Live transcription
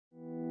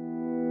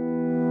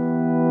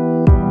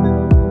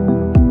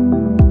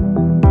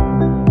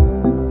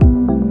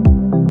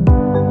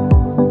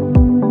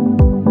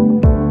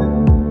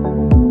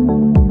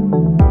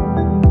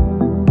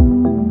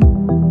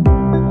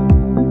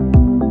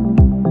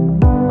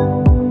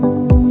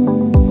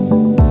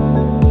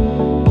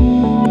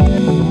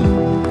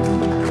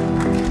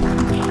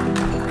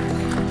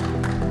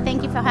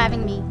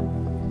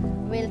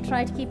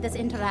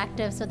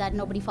interactive so that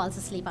nobody falls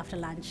asleep after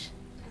lunch.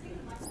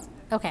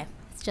 Okay,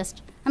 it's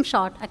just, I'm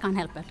short, I can't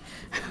help it.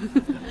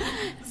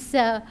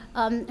 So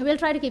we'll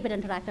try to keep it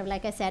interactive,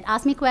 like I said.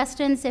 Ask me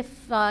questions if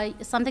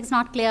something's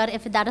not clear.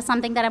 If that is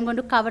something that I'm going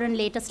to cover in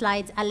later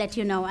slides, I'll let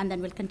you know, and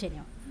then we'll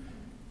continue.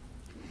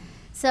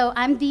 So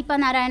I'm Deepa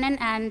Narayanan,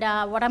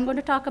 and what I'm going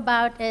to talk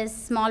about is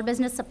small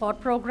business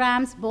support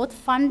programs, both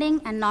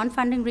funding and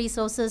non-funding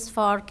resources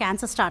for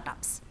cancer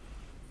startups.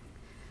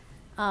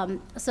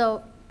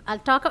 So I'll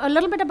talk a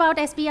little bit about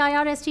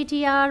SBIR,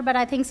 STTR, but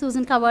I think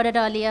Susan covered it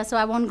earlier, so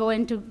I won't go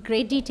into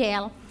great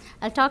detail.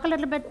 I'll talk a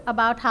little bit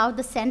about how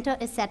the center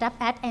is set up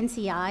at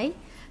NCI,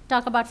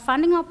 talk about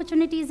funding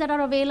opportunities that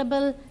are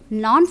available,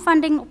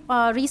 non-funding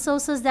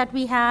resources that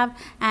we have,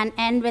 and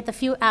end with a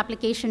few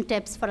application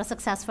tips for a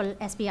successful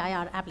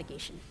SBIR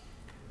application.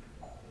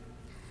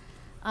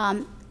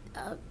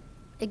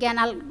 Again,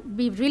 I'll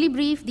be really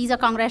brief. These are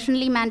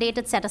congressionally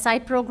mandated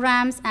set-aside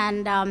programs,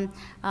 and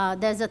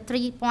there's a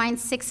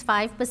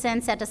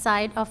 3.65%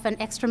 set-aside of an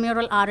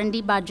extramural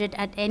R&D budget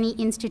at any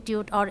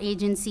institute or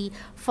agency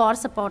for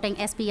supporting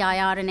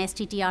SBIR and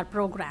STTR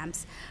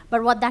programs.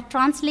 But what that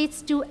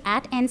translates to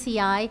at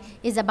NCI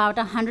is about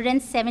a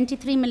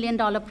 $173 million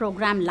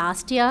program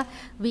last year.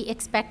 We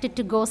expect it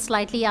to go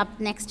slightly up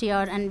next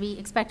year, and we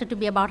expect it to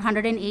be about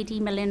 $180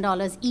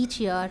 million each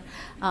year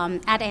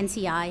at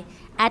NCI.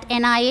 At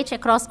NIH,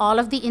 across all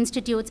of the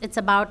institutes, it's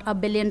about a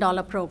 $1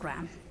 billion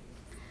program.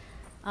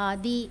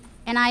 The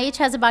NIH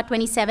has about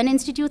 27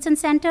 institutes and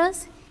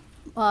centers.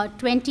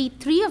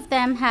 23 of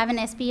them have an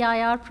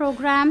SBIR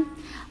program.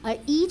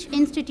 Each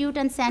institute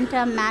and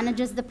center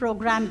manages the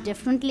program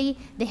differently.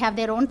 They have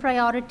their own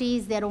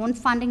priorities, their own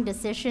funding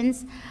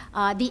decisions.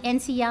 The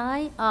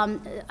NCI,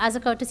 as a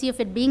courtesy of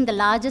it being the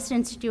largest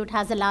institute,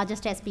 has the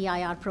largest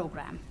SBIR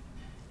program.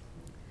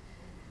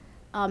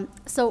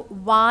 So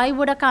why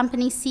would a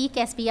company seek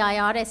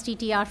SBIR,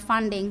 STTR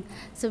funding?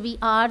 So we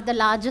are the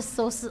largest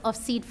source of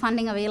seed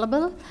funding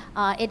available.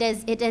 It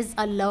is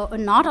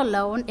not a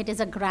loan, it is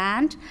a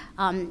grant.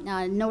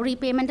 No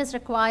repayment is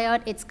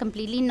required. It's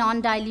completely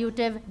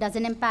non-dilutive,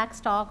 doesn't impact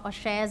stock or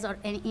shares or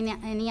in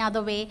any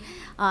other way.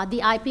 The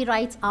IP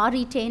rights are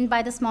retained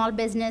by the small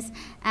business,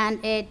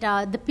 and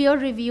the peer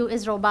review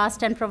is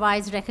robust and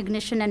provides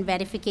recognition and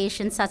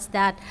verification such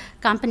that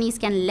companies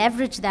can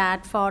leverage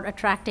that for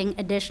attracting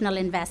additional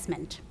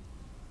investment.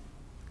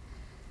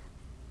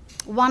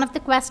 One of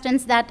the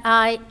questions that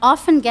I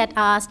often get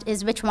asked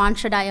is which one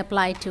should I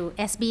apply to,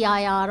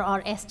 SBIR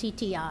or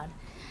STTR?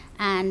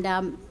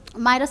 And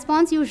my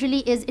response usually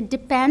is it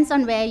depends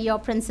on where your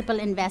principal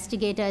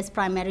investigator is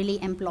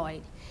primarily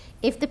employed.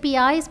 If the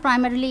PI is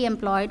primarily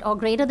employed or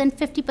greater than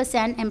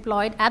 50%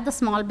 employed at the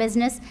small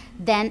business,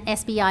 then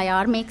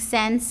SBIR makes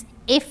sense.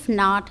 If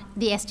not,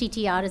 the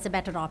STTR is a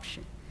better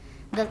option.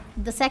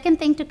 The second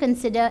thing to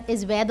consider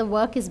is where the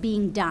work is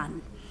being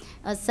done.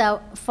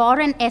 So for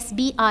an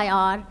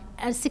SBIR,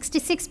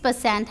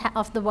 66%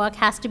 of the work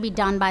has to be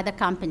done by the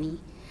company.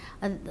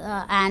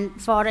 And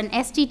for an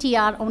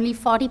STTR, only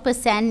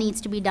 40%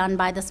 needs to be done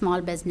by the small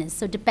business.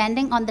 So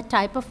depending on the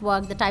type of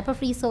work, the type of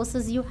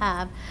resources you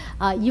have,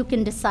 you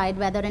can decide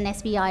whether an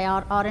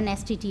SBIR or an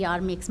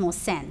STTR makes more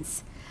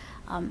sense.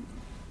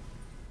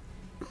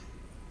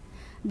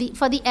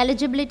 For the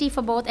eligibility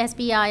for both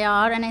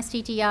SBIR and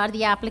STTR,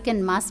 the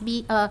applicant must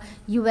be a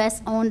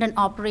US-owned and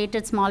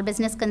operated small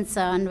business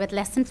concern with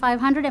less than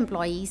 500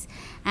 employees.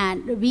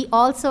 And we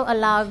also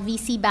allow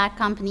VC-backed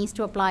companies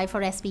to apply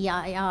for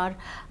SBIR,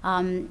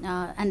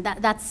 and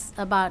that's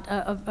about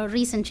a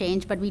recent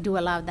change, but we do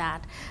allow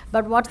that.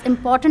 But what's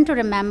important to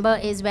remember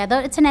is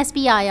whether it's an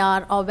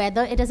SBIR or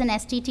whether it is an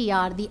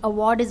STTR, the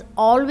award is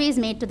always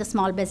made to the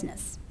small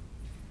business.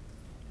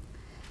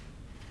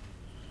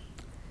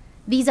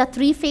 These are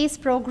three-phase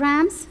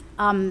programs.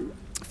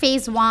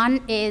 Phase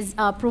 1 is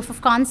proof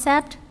of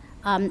concept.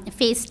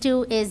 Phase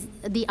 2 is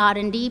the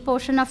R&D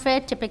portion of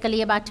it,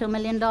 typically about $2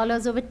 million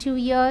over 2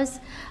 years.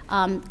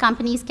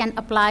 Companies can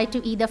apply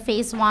to either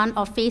phase 1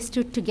 or phase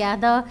 2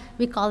 together.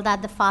 We call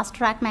that the fast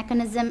track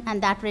mechanism,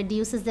 and that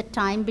reduces the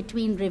time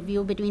between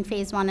review, between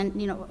phase 1 and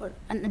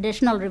an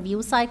additional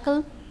review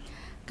cycle.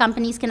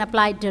 Companies can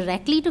apply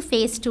directly to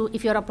phase 2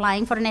 if you're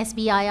applying for an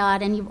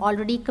SBIR and you've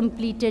already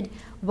completed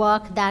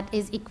work that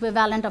is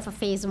equivalent of a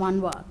phase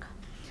 1 work.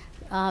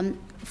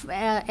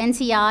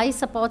 NCI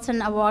supports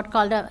an award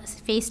called a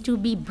Phase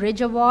 2B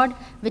Bridge Award,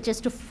 which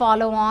is to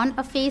follow on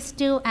a Phase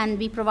 2, and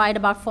we provide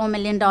about $4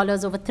 million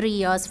over 3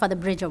 years for the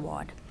Bridge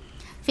Award.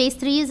 Phase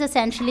 3 is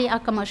essentially a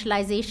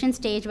commercialization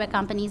stage where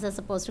companies are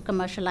supposed to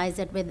commercialize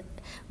it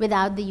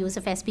without the use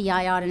of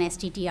SBIR and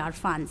STTR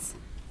funds.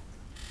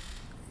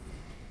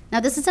 Now,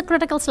 this is a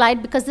critical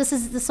slide because this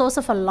is the source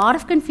of a lot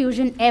of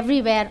confusion.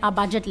 Everywhere are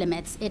budget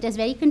limits. It is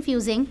very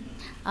confusing.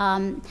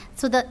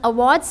 So the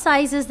award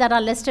sizes that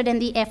are listed in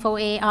the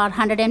FOA are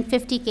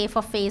 $150K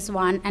for phase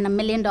 1 and $1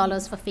 million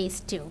for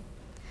phase 2.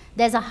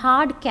 There's a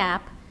hard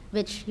cap,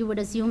 which you would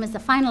assume is the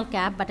final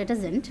cap, but it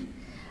isn't.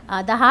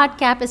 The hard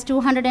cap is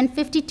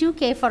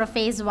 $252K for a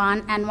phase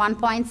 1 and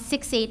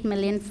 $1.68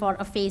 million for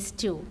a phase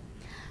 2.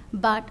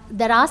 But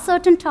there are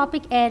certain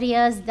topic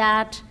areas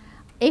that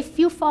if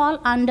you fall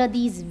under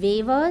these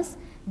waivers,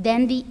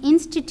 then the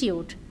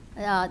institute,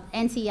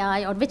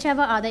 NCI or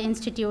whichever other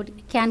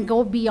institute, can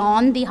go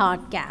beyond the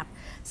hard cap.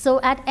 So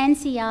at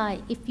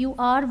NCI, if you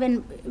are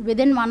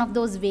within one of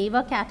those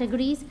waiver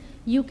categories,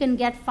 you can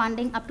get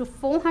funding up to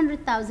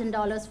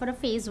 $400,000 for a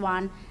phase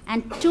 1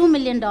 and $2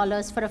 million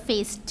for a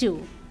phase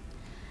 2.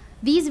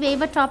 These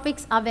waiver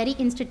topics are very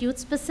institute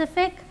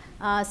specific,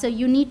 so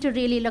you need to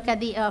really look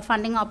at the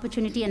funding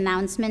opportunity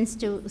announcements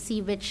to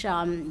see which,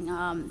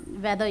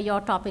 whether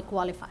your topic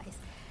qualifies.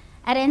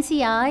 At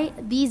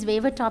NCI, these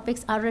waiver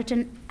topics are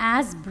written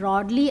as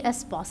broadly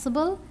as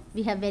possible.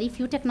 We have very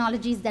few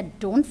technologies that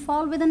don't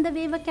fall within the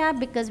waiver cap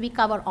because we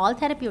cover all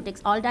therapeutics,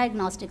 all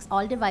diagnostics,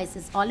 all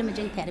devices, all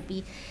imaging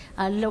therapy,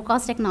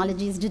 low-cost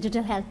technologies,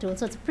 digital health tools.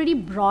 So it's a pretty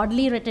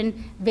broadly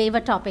written waiver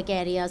topic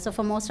area. So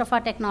for most of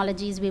our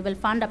technologies, we will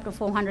fund up to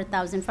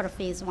 $400,000 for a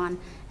phase 1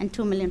 and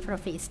 $2 million for a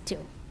phase 2.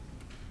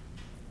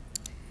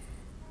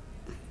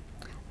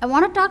 I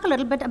want to talk a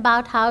little bit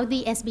about how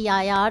the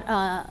SBIR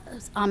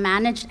are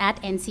managed at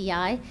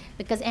NCI,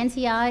 because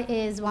NCI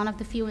is one of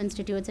the few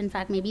institutes, in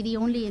fact, maybe the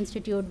only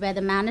institute where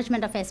the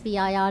management of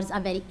SBIRs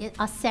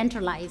are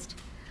centralized.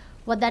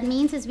 What that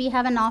means is we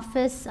have an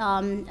office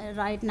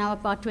right now,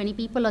 about 20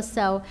 people or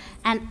so,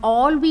 and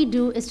all we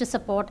do is to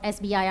support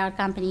SBIR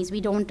companies. We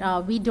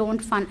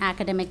don't fund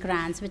academic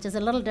grants, which is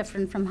a little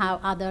different from how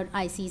other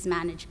ICs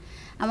manage.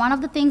 And one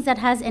of the things that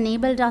has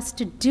enabled us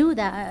to do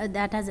that,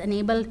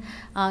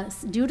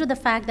 due to the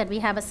fact that we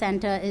have a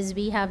center, is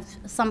we have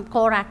some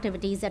core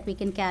activities that we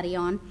can carry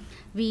on.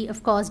 We,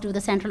 of course, do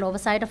the central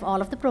oversight of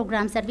all of the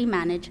programs that we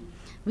manage.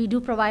 We do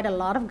provide a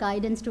lot of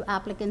guidance to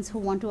applicants who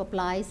want to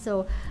apply.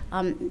 So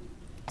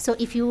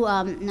if you,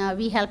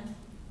 we help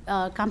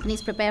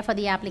companies prepare for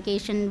the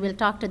application. We'll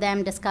talk to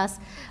them, discuss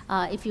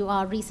if you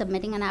are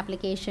resubmitting an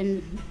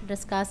application,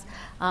 discuss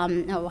how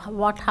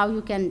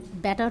you can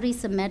better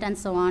resubmit and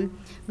so on.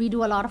 We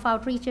do a lot of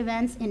outreach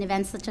events, in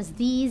events such as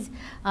these,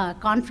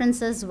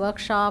 conferences,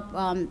 workshop,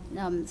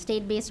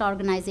 state-based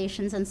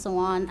organizations and so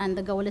on, and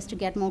the goal is to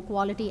get more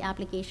quality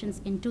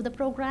applications into the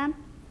program.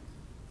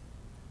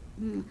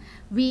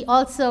 We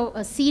also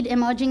seed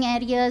emerging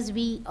areas.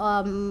 We,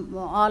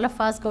 all of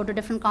us go to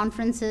different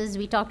conferences.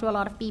 We talk to a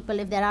lot of people.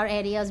 If there are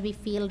areas we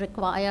feel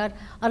require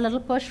a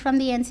little push from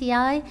the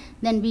NCI,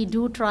 then we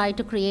do try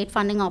to create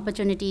funding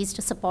opportunities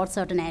to support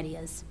certain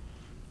areas.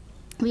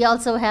 We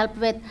also help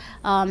with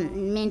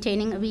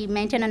we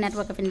maintain a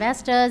network of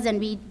investors,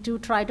 and we do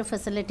try to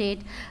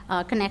facilitate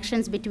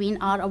connections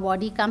between our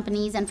awardee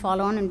companies and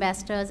follow-on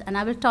investors. And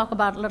I will talk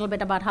a little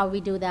bit about how we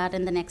do that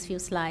in the next few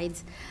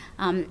slides.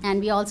 And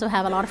we also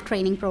have a lot of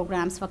training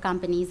programs for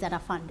companies that are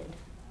funded.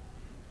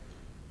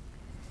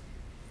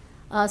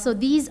 So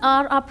these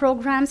are our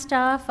program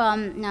staff.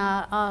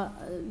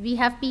 We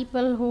have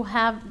people who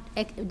have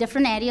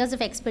different areas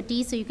of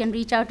expertise, so you can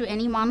reach out to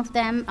any one of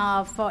them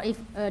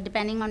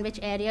depending on which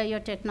area your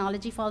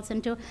technology falls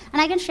into.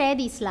 And I can share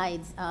these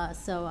slides,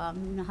 so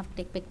you don't have to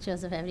take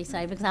pictures of every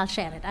slide because I'll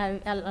share it.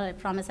 I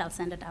promise I'll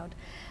send it out.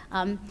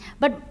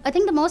 But I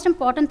think the most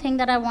important thing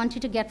that I want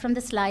you to get from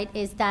the slide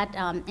is that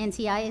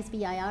NCI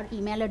SBIR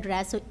email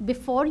address. So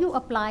before you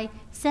apply,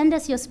 send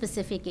us your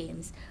specific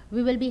aims.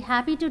 We will be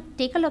happy to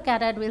take a look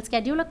at it. We'll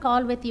schedule a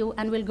call with you,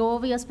 and we'll go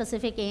over your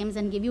specific aims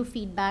and give you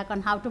feedback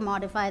on how to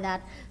modify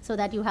that so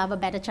that you have a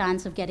better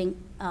chance of getting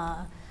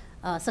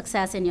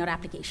success in your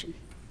application.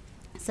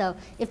 So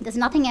if there's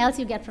nothing else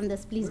you get from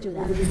this, please do that.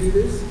 How do we do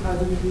this? How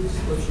do we do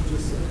what you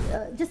just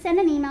said? Just send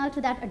an email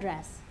to that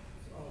address.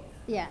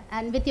 Yeah,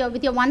 and with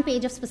your one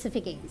page of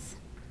specific aims.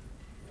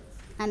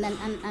 And then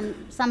and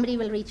somebody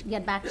will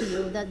get back to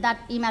you. That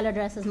email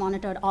address is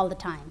monitored all the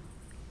time.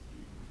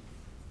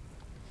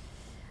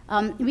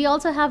 We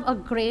also have a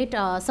great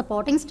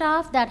supporting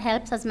staff that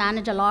helps us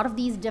manage a lot of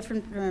these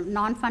different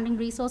non-funding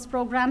resource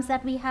programs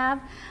that we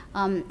have.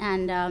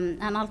 And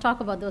I'll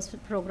talk about those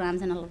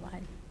programs in a little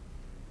while.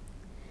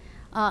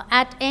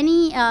 At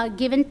any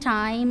given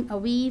time,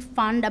 we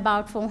fund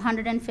about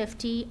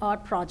 450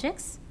 odd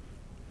projects.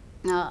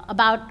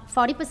 About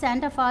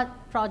 40% of our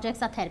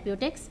projects are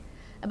therapeutics.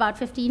 About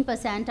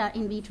 15% are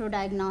in vitro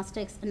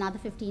diagnostics. Another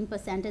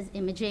 15% is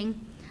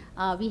imaging.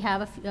 We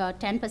have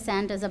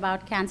 10% is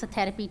about cancer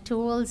therapy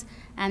tools,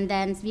 and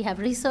then we have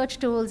research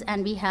tools,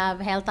 and we have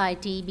health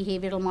IT,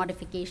 behavioral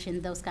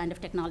modification, those kind of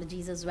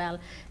technologies as well.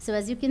 So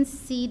as you can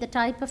see, the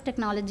type of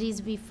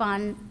technologies we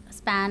fund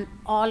span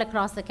all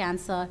across the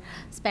cancer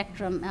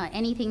spectrum.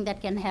 Anything that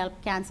can help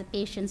cancer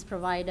patients,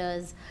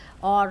 providers,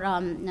 or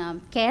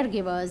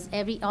caregivers,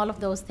 all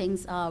of those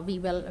things we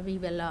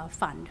will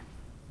fund.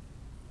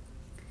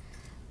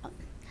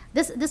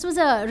 This was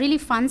a really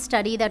fun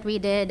study that we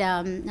did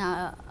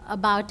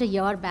about a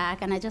year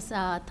back, and I just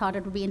thought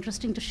it would be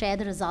interesting to share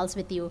the results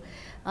with you.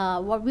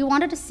 What we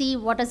wanted to see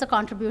what is the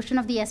contribution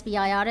of the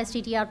SBIR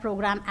STTR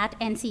program at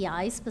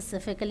NCI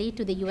specifically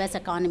to the US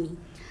economy.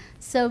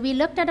 So we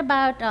looked at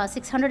about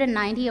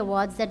 690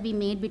 awards that we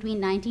made between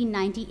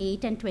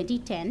 1998 and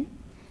 2010.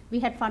 We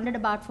had funded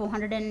about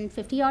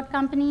 450 odd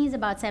companies,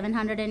 about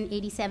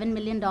 $787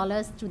 million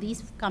to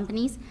these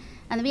companies.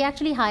 And we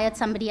actually hired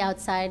somebody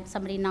outside,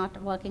 somebody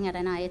not working at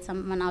NIH,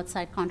 someone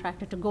outside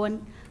contractor to go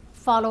and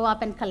follow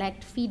up and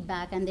collect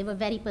feedback. And they were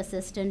very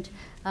persistent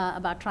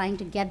about trying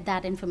to get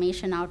that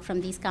information out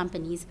from these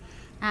companies.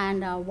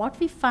 And what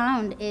we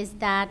found is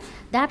that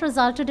that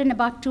resulted in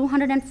about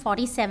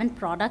 247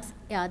 products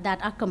that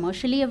are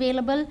commercially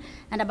available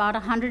and about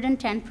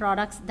 110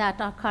 products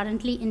that are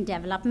currently in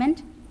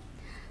development.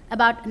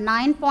 About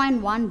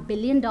 $9.1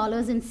 billion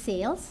in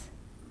sales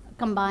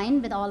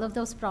combined with all of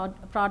those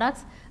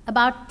products,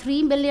 about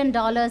 $3 billion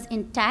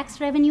in tax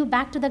revenue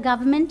back to the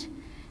government,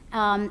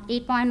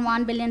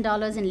 $8.1 billion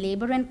in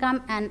labor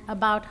income, and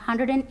about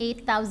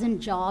 108,000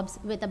 jobs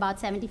with about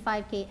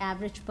 75K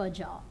average per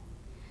job.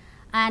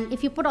 And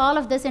if you put all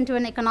of this into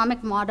an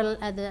economic model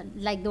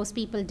like those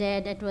people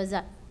did,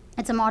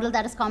 it's a model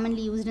that is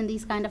commonly used in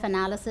these kind of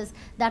analysis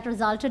that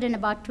resulted in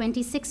about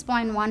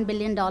 $26.1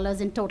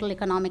 billion in total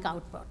economic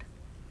output.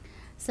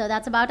 So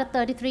that's about a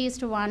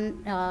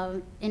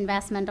 33:1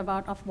 investment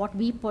of what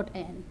we put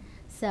in.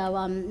 So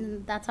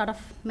that sort of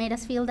made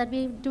us feel that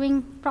we're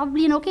doing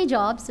probably an okay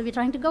job, so we're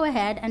trying to go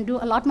ahead and do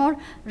a lot more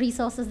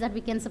resources that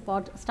we can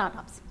support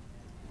startups.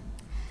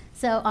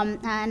 So,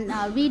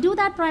 we do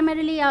that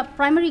primarily, our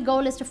primary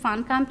goal is to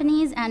fund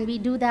companies, and we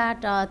do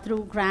that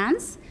through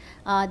grants.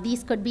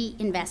 These could be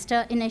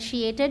investor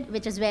initiated,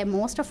 which is where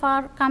most of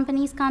our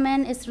companies come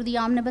in, is through the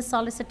omnibus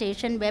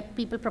solicitation, where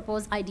people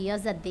propose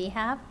ideas that they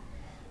have.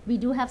 We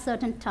do have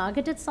certain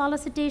targeted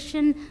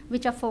solicitation,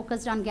 which are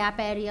focused on gap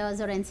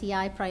areas or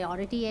NCI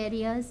priority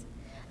areas.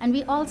 And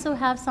we also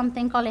have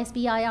something called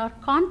SBIR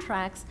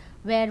contracts,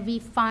 where we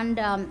fund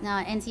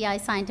NCI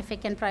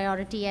scientific and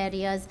priority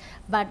areas,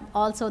 but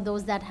also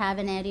those that have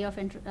an area of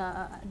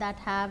that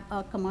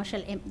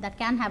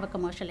can have a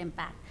commercial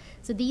impact.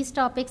 So these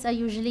topics are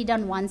usually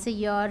done once a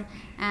year,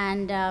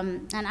 and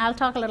I'll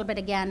talk a little bit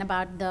again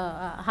about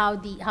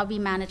how we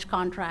manage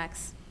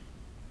contracts.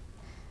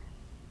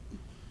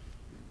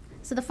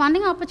 So the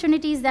funding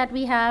opportunities that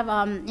we have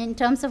in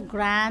terms of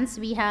grants,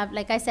 we have,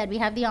 like I said, we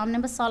have the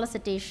omnibus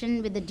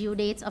solicitation with the due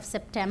dates of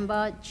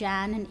September,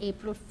 Jan, and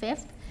April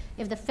 5th.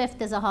 If the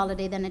 5th is a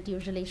holiday, then it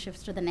usually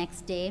shifts to the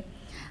next day.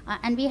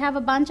 And we have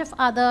a bunch of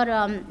other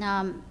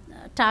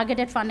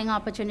targeted funding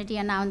opportunity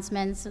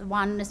announcements.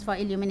 One is for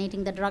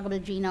illuminating the druggable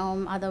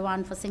genome, other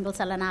one for single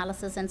cell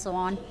analysis, and so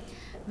on.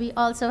 We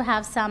also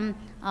have some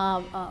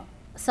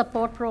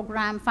support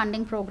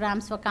funding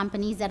programs for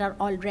companies that are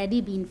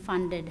already being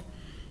funded.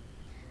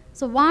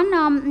 So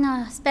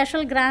one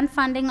special grant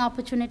funding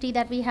opportunity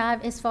that we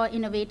have is for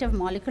innovative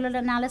molecular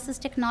analysis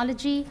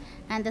technology,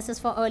 and this is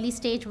for early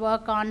stage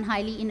work on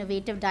highly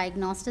innovative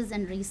diagnostics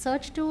and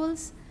research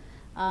tools.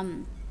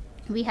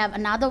 We have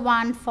another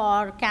one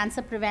for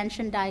cancer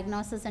prevention,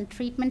 diagnosis, and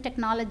treatment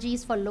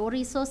technologies for low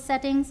resource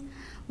settings.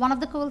 One of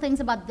the cool things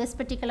about this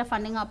particular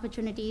funding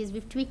opportunity is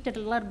we've tweaked it a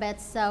little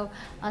bit, so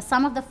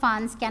some of the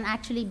funds can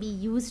actually be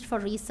used for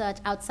research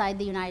outside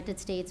the United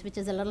States, which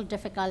is a little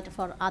difficult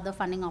for other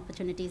funding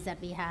opportunities that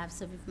we have,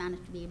 so we've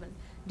managed to be able to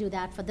do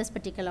that for this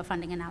particular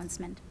funding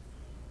announcement.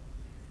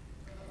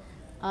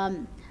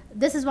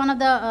 This is one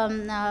of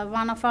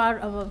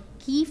our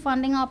key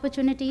funding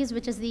opportunities,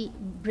 which is the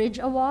Bridge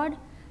Award.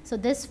 So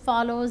this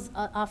follows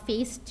our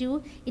phase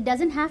 2. It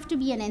doesn't have to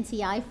be an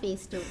NCI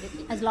phase 2.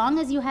 As long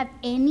as you have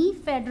any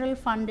federal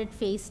funded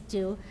phase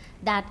 2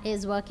 that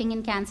is working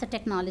in cancer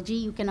technology,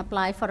 you can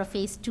apply for a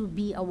phase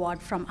 2B award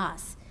from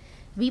us.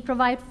 We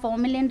provide $4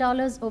 million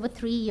over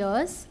 3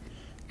 years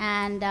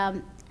and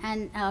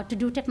to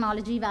do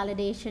technology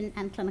validation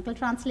and clinical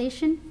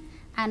translation.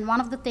 And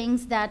one of the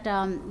things that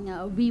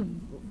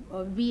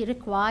we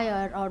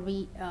require, or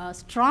we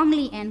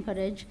strongly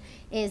encourage,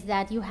 is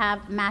that you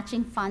have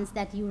matching funds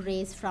that you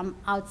raise from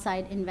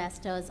outside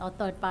investors or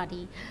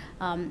third-party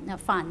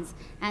funds.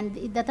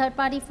 And the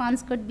third-party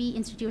funds could be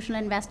institutional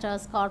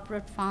investors,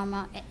 corporate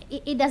pharma.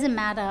 It doesn't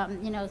matter,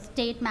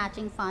 state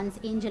matching funds,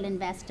 angel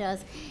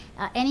investors,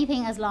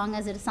 anything as long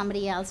as it is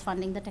somebody else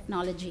funding the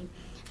technology.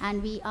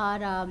 And we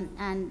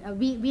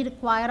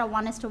require a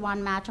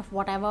 1:1 match of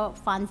whatever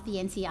funds the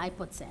NCI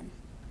puts in.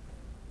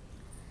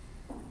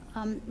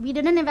 We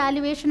did an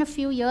evaluation a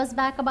few years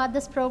back about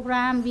this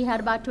program. We had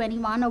about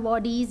 21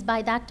 awardees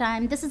by that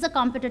time. This is a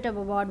competitive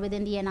award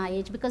within the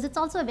NIH because it's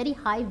also a very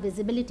high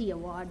visibility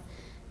award,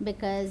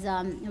 because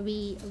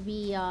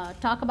we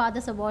talk about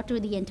this award to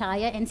the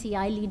entire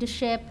NCI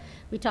leadership.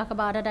 We talk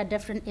about it at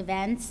different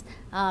events,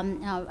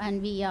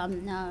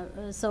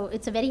 so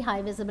it's a very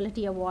high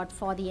visibility award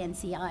for the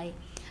NCI.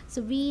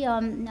 So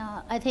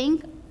I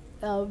think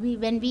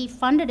when we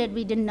funded it,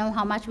 we didn't know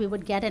how much we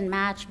would get in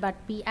match, but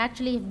we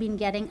actually have been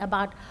getting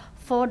about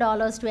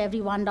 $4 to every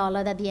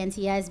 $1 that the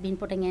NCI has been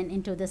putting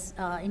into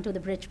the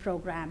Bridge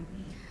program.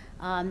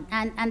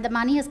 And the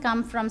money has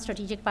come from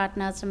strategic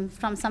partners, some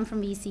from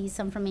VCs,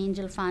 some from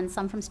angel funds,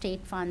 some from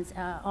state funds,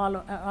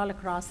 all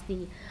across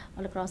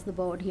the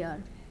board here.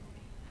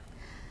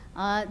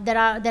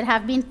 There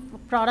have been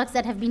products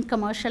that have been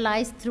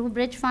commercialized through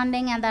bridge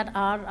funding and that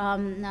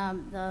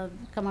are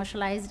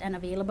commercialized and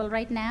available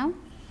right now.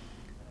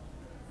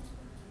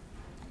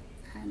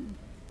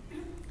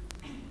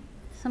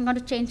 So I'm going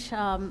to change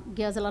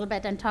gears a little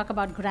bit and talk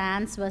about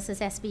grants versus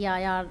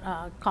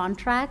SBIR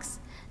contracts.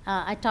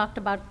 I talked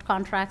about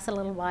contracts a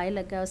little while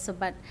ago, so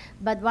but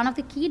one of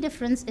the key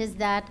differences is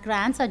that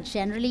grants are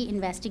generally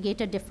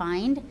investigator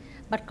defined,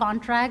 but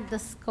contract, the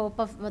scope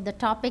of the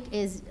topic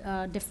is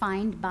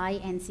defined by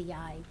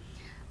NCI.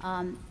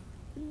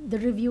 The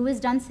review is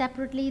done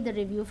separately. The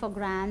review for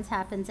grants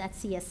happens at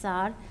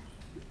CSR.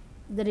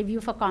 The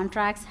review for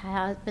contracts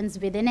happens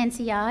within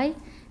NCI,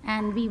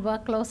 and we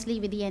work closely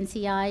with the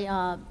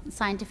NCI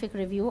scientific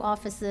review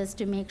officers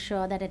to make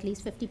sure that at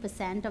least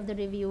 50% of the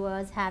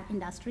reviewers have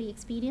industry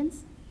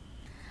experience.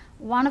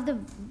 One of the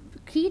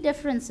key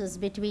differences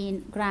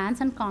between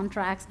grants and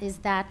contracts is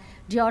that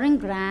during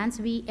grants,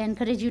 we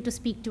encourage you to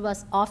speak to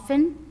us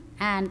often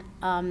and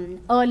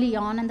early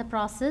on in the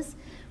process.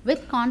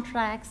 With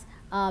contracts,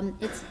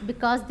 it's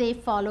because they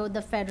follow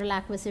the federal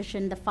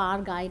acquisition, the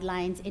FAR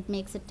guidelines, it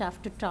makes it tough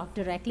to talk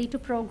directly to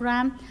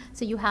program.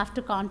 So you have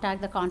to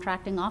contact the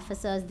contracting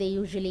officers. They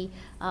usually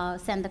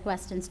send the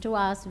questions to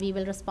us. We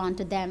will respond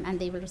to them, and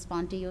they will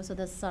respond to you. So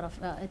this sort of,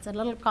 it's a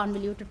little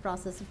convoluted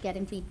process of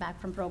getting feedback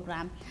from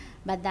program,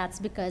 but that's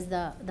because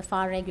the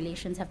FAR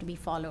regulations have to be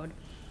followed.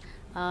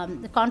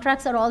 The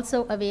contracts are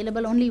also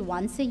available only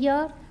once a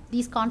year.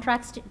 These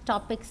contract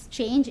topics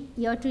change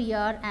year to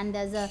year, and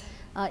there's a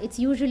it's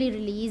usually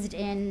released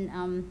in,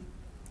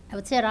 I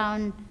would say,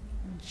 around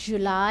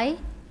July,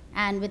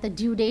 and with a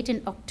due date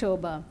in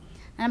October.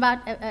 And about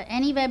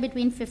anywhere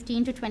between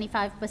 15 to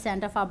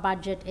 25% of our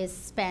budget is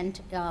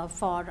spent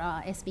for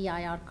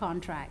SBIR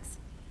contracts.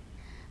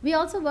 We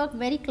also work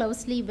very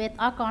closely with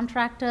our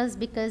contractors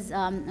because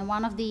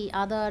one of the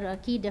other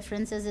key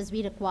differences is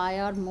we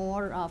require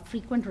more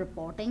frequent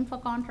reporting for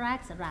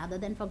contracts rather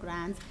than for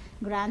grants.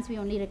 Grants, we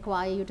only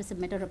require you to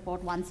submit a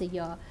report once a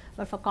year,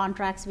 but for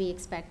contracts, we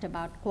expect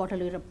about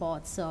quarterly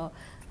reports. So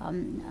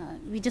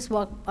we just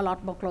work a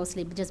lot more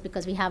closely just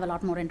because we have a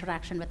lot more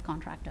interaction with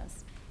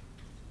contractors.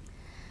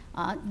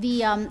 Our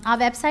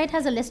website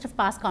has a list of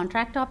past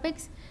contract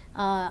topics.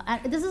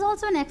 And this is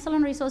also an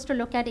excellent resource to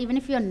look at even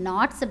if you're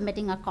not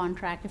submitting a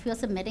contract. If you're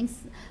submitting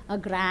a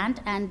grant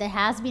and there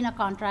has been a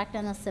contract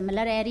in a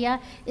similar area,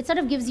 it sort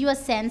of gives you a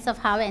sense of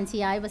how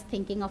NCI was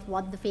thinking of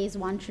what the phase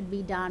 1 should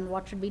be done,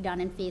 what should be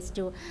done in phase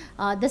 2.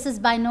 This is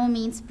by no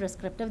means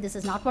prescriptive. This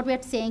is not what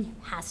we're saying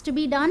has to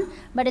be done,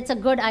 but it's a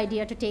good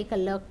idea to take a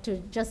look to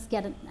just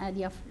get an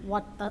idea of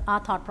what our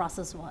thought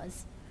process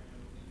was.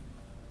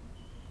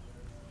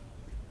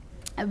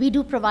 We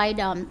do provide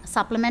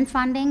supplement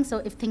funding, so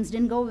if things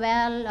didn't go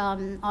well,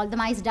 all the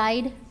mice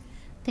died,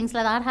 things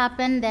like that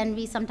happen, then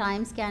we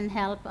sometimes can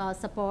help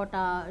support,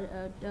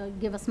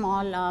 give a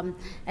small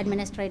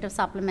administrative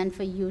supplement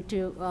for you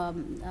to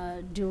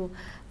do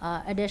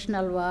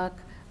additional work,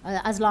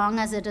 as long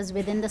as it is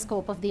within the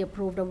scope of the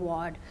approved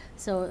award.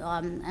 So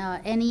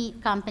any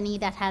company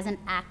that has an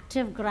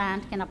active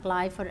grant can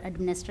apply for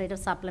administrative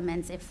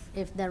supplements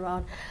if there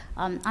are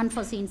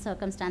unforeseen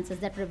circumstances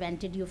that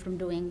prevented you from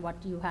doing what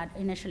you had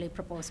initially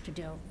proposed to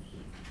do.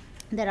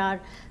 There are,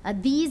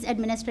 these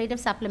administrative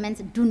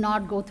supplements do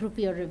not go through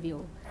peer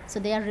review. So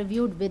they are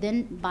reviewed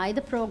by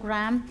the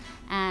program,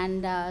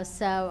 and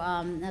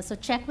so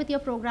check with your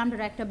program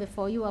director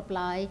before you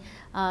apply.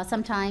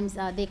 Sometimes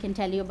they can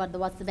tell you about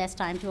what's the best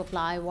time to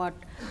apply, what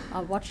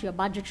your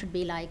budget should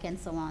be like, and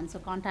so on. So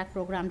contact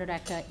program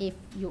director if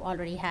you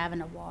already have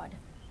an award.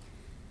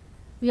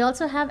 We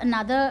also have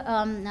another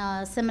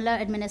similar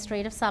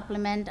administrative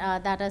supplement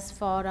that is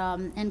for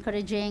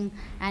encouraging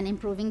and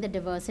improving the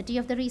diversity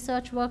of the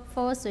research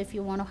workforce. So if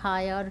you want to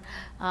hire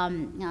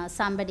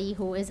somebody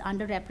who is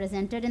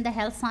underrepresented in the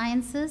health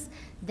sciences,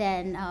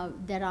 then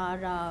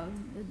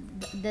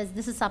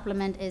this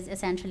supplement is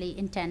essentially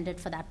intended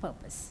for that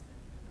purpose.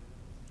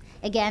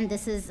 Again,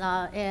 this is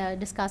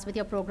discussed with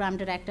your program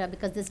director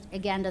because this,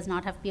 again, does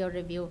not have peer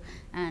review,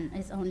 and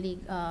it's only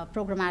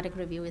programmatic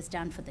review is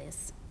done for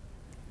this.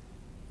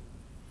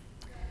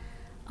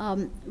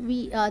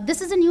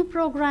 This is a new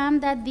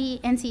program that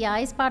the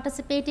NCI is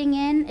participating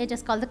in. It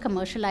is called the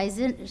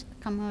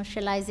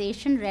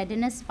Commercialization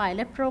Readiness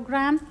Pilot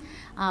Program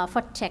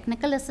for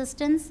technical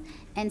assistance.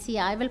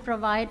 NCI will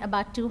provide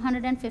about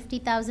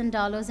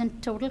 $250,000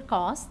 in total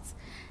costs.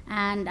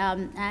 And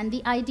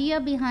the idea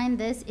behind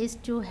this is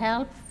to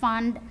help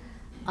fund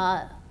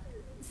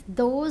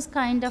those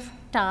kind of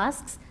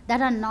tasks that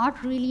are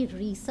not really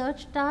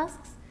research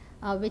tasks,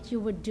 which you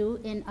would do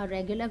in a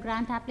regular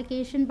grant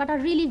application, but are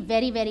really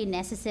very, very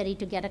necessary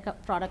to get a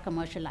product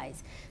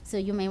commercialized. So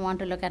you may want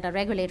to look at a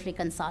regulatory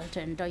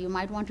consultant, or you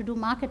might want to do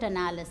market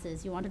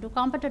analysis, you want to do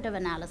competitive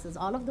analysis,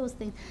 all of those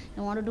things.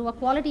 You want to do a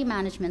quality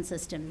management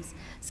systems,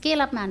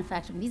 scale-up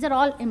manufacturing. These are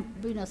all,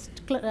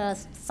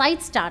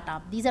 site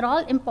startup. These are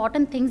all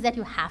important things that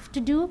you have to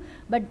do,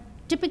 but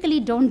typically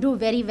don't do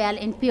very well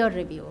in peer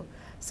review.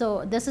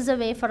 So this is a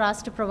way for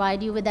us to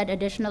provide you with that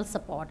additional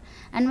support.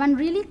 And one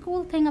really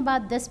cool thing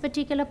about this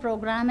particular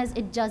program is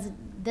it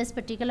this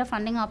particular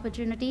funding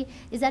opportunity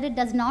is that it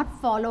does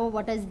not follow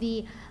what is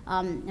the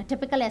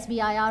typical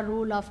SBIR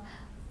rule of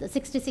the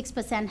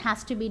 66%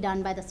 has to be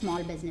done by the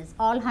small business.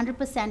 All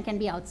 100% can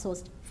be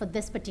outsourced for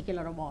this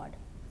particular award.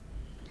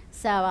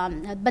 So,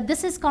 but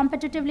this is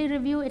competitively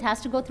reviewed. It has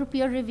to go through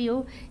peer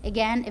review.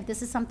 Again, if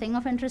this is something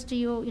of interest to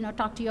you,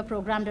 talk to your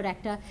program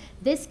director.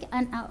 This,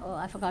 and oh,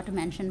 I forgot to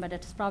mention, but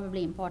it's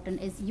probably important,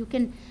 is you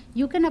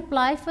can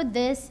apply for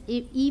this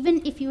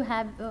even if you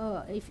have,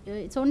 if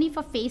it's only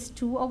for phase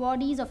 2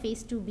 awardees or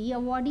phase 2B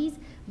awardees,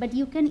 but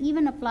you can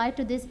even apply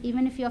to this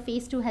even if your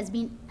phase 2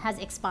 has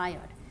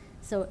expired.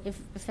 So if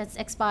it's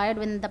expired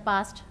within the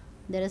past,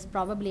 there is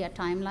probably a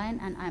timeline,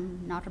 and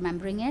I'm not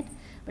remembering it,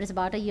 but it's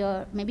about a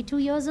year, maybe 2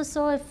 years or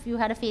so. If you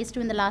had a phase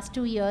 2 in the last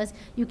 2 years,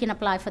 you can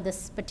apply for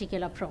this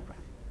particular program.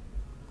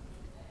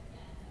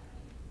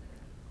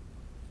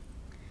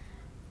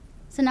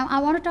 So now I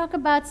want to talk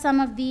about some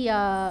of the,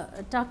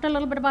 talked a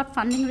little bit about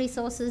funding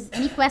resources.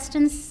 Any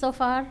questions so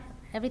far?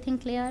 Everything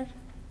clear?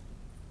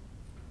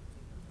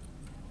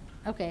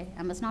 Okay,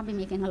 I must not be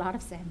making a lot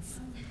of sense.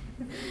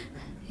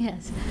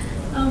 Yes.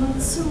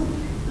 So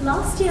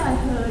last year I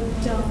heard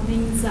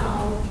Ming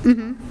Zhao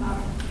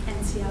about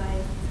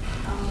NCI,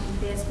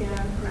 the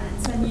SBIR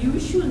grants, and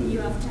usually you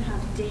have to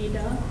have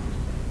data,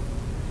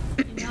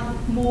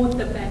 more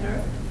the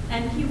better.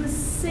 And he was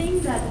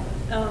saying that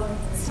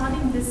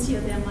starting this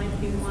year there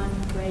might be one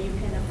where you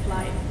can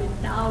apply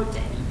without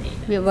any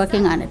data. We're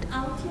working on it.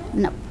 Out yet?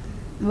 No,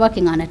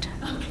 working on it.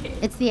 Okay.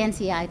 It's the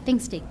NCI.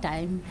 Things take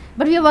time,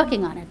 but we're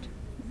working on it.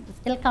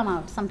 It'll come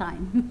out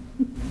sometime.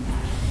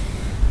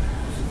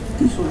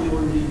 So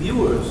your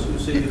reviewers, you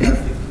say you have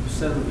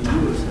 50% of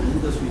reviewers and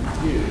industry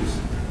peers,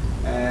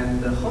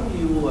 and how do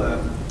you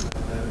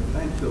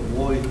plan to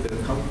avoid the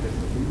conflict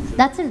of interest?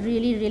 That's a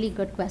really, really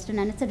good question,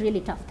 and it's a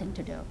really tough thing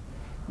to do.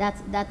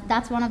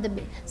 That's one of the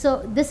big,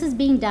 so this is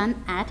being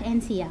done at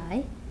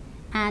NCI,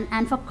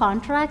 and for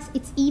contracts,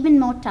 it's even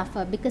more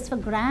tougher, because for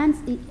grants,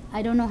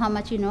 I don't know how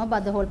much you know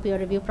about the whole peer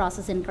review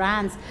process in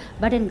grants,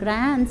 but in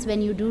grants,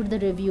 when you do the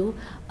review,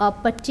 a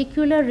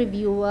particular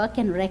reviewer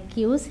can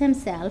recuse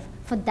himself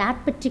for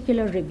that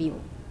particular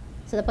review.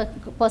 So the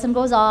person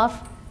goes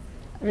off,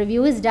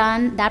 review is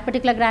done, that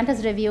particular grant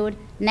is reviewed,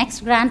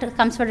 next grant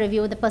comes for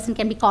review, the person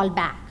can be called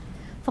back.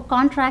 For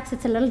contracts,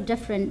 it's a little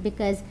different,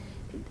 because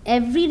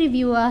every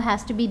reviewer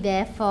has to be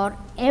there for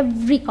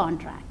every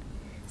contract.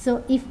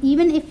 So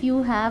even if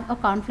you have a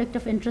conflict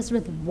of interest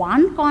with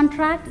one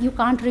contract, you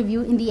can't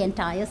review in the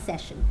entire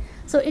session.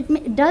 So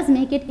it does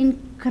make it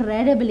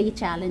incredibly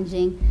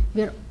challenging.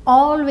 We're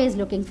always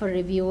looking for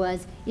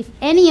reviewers. If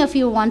any of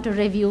you want to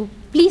review,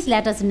 please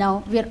let us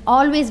know. We're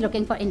always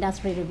looking for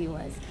industry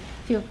reviewers.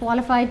 If you're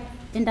qualified,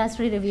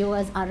 industry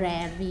reviewers are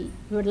rare. We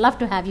would love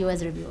to have you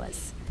as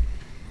reviewers.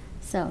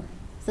 So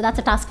that's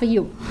a task for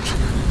you.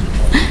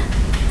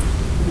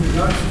 In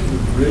regards to the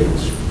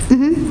bridge,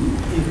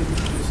 if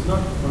it's not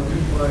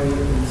funded by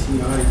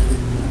NCI,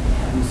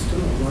 can you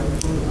still apply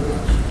for the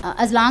bridge?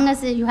 As long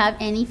as you have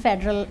any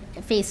federal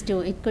phase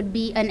 2, it could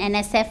be an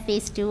NSF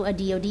phase 2, a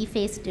DOD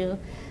phase 2,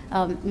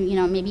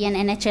 maybe an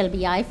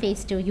NHLBI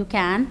phase 2, you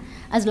can,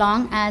 as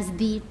long as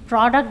the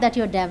product that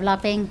you're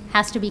developing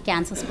has to be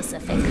cancer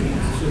specific. So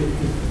if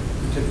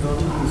the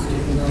technology is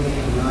taken out of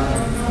the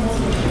lab,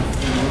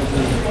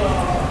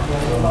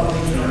 and all the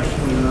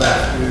international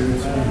labs where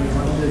it's being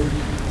funded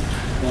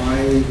by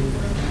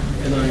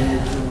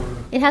NIH or...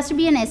 It has to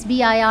be an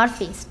SBIR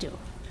phase 2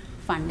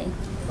 funding.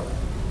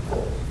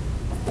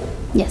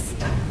 Yes?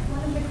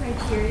 One of the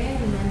criteria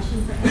you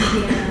mentioned for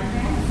SBIR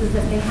grants is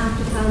that they have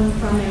to come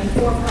from a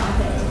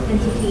for-profit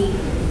entity.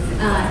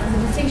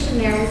 The distinction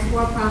there is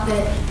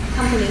for-profit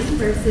company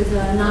versus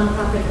a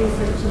non-profit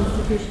research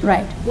institution.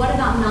 Right. What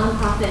about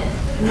non-profit,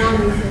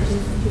 non-research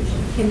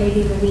institutions? Can they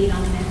be the lead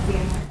on an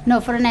SBIR? No,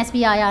 for an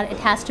SBIR, it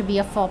has to be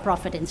a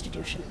for-profit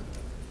institution.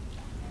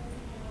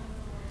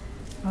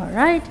 All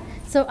right.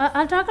 So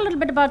I'll talk a little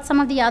bit about some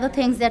of the other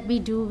things that we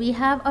do. We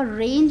have a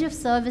range of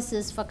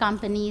services for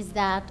companies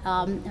that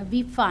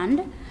we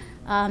fund,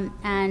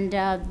 and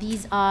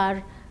these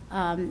are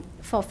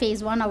for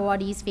phase 1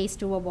 awardees, phase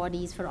 2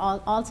 awardees, for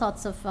all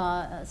sorts of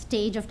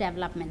stage of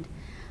development.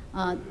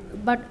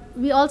 But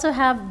we also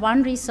have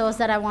one resource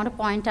that I want to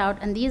point out,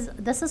 and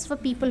this is for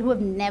people who have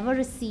never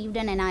received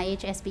an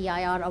NIH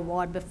SBIR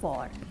award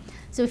before.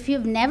 So if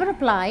you've never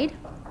applied,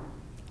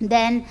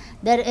 then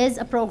there is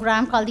a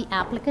program called the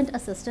Applicant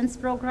Assistance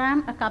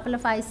Program. A couple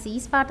of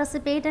ICs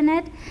participate in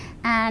it.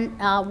 And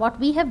what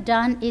we have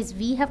done is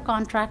we have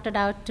contracted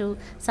out to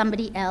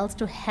somebody else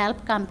to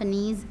help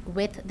companies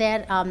with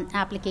their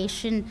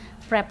application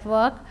prep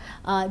work.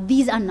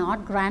 These are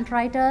not grant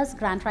writers.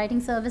 Grant writing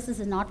services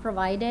is not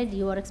provided.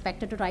 You are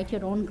expected to write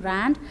your own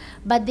grant,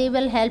 but they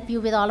will help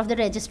you with all of the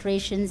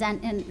registrations.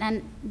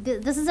 And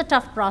this is a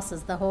tough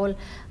process. The whole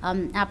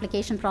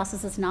application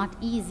process is not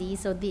easy.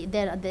 So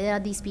there are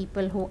these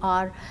people who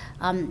are,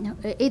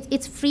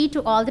 it's free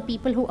to all the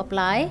people who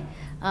apply.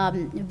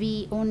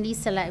 we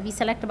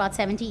select about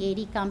 70,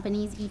 80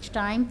 companies each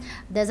time.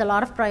 There's a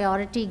lot of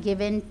priority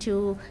given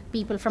to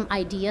people from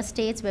idea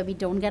states where we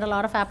don't get a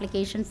lot of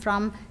application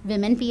from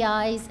women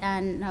PIs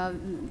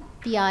and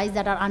PIs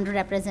that are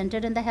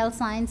underrepresented in the health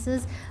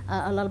sciences.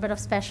 A little bit of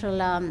special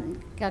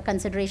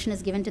consideration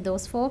is given to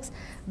those folks,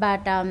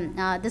 but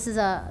this is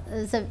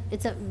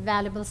it's a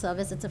valuable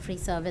service, it's a free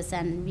service,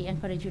 and we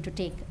encourage you to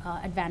take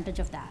advantage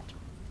of that.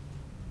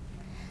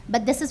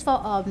 But this is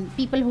for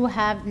people who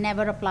have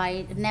never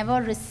applied,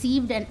 never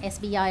received an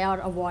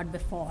SBIR award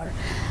before.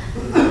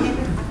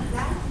 Never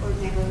applied or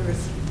never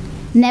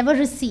received? Never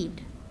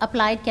received.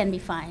 Applied can be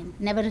fine.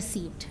 Never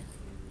received.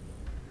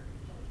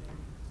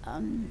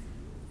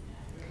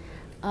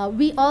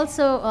 We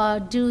also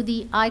do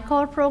the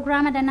I-Core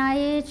program at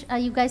NIH. Are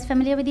you guys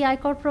familiar with the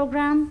I-Core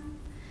program?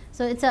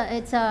 So it's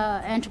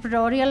a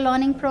entrepreneurial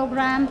learning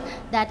program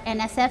that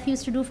NSF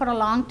used to do for a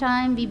long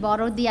time. We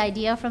borrowed the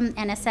idea from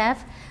NSF.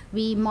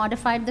 We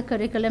modified the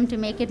curriculum to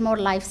make it more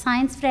life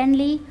science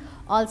friendly.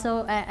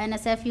 Also,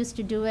 NSF used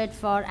to do it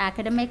for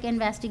academic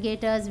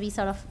investigators. We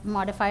sort of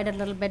modified it a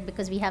little bit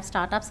because we have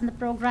startups in the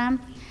program.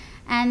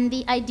 And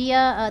the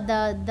idea,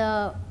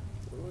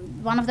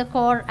 one of the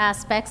core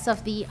aspects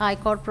of the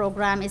I-Core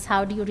program is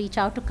how do you reach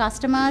out to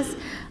customers.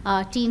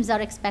 Teams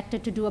are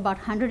expected to do about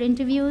 100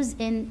 interviews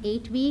in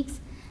 8 weeks,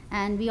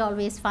 and we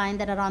always find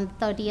that around the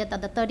 30th or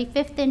the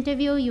 35th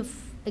interview,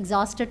 you've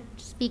exhausted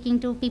speaking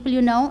to people you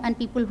know and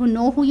people who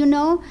know who you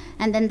know,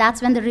 and then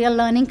that's when the real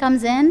learning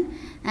comes in.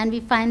 And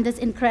we find this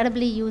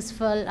incredibly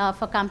useful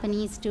for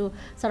companies to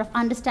sort of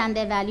understand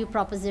their value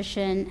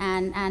proposition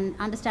and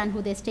understand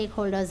who their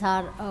stakeholders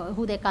are,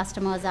 who their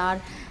customers are,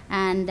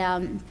 and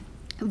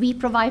we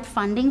provide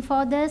funding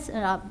for this,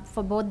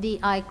 for both the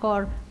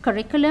I-Core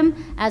curriculum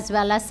as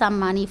well as some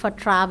money for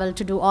travel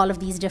to do all of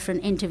these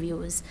different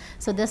interviews.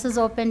 So this is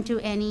open to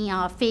any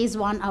phase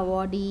 1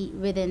 awardee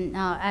within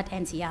at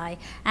NCI.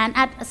 And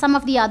at some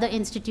of the other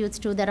institutes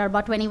too, there are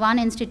about 21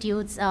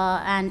 institutes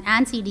and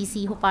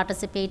CDC who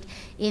participate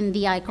in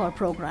the I-Core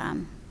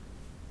program.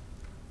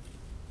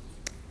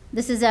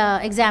 This is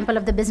an example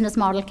of the business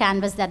model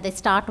canvas that they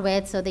start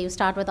with. So you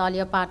start with all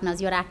your partners,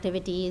 your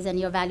activities, and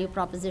your value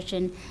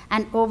proposition.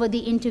 And over the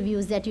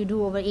interviews that you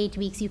do over 8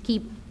 weeks, you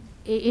keep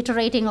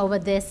iterating over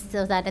this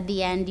so that at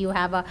the end you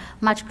have a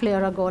much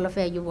clearer goal of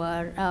where you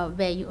were,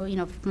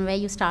 from where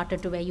you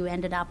started to where you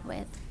ended up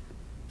with.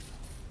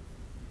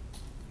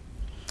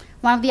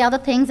 One of the other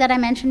things that I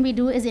mentioned we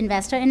do is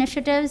investor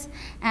initiatives,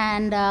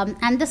 and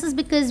this is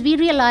because we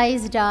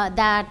realized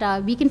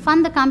that we can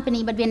fund the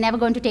company, but we're never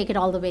going to take it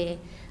all the way.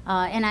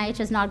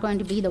 NIH is not going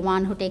to be the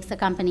one who takes the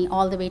company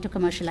all the way to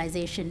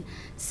commercialization.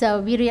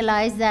 So we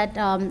realized that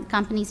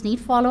companies need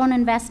follow-on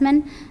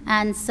investment,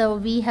 and so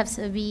we've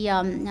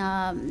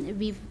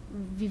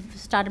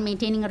started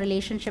maintaining a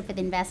relationship with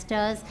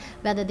investors,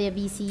 whether they're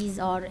VCs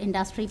or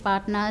industry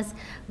partners.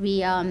 We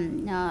have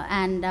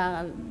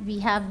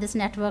this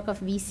network of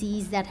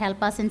VCs that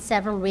help us in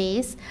several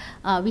ways.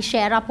 We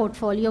share our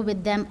portfolio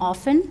with them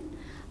often.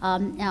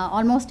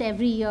 Almost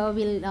every year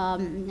we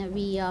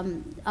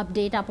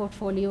update our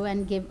portfolio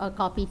and give a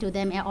copy to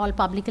them, all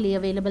publicly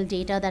available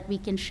data that we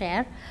can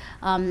share.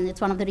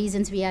 It's one of the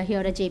reasons we are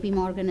here at JP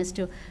Morgan is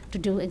to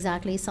do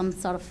exactly some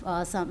sort of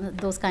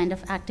those kind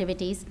of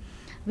activities.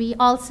 We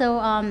also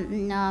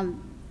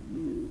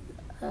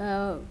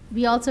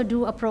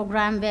do a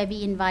program where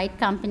we invite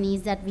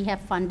companies that we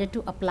have funded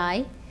to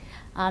apply.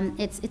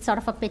 It's sort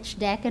of a pitch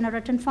deck in a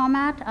written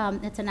format.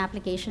 It's an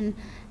application,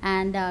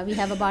 and we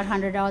have about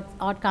 100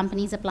 odd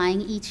companies applying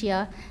each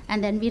year.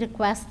 And then we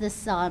request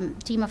this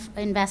team of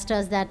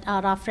investors that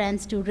are our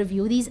friends to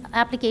review these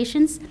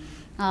applications.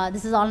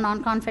 This is all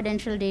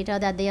non-confidential data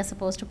that they are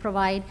supposed to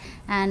provide.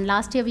 And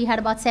last year we had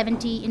about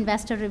 70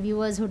 investor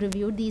reviewers who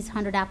reviewed these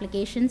 100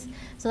 applications.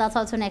 So that's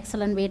also an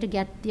excellent way to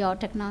get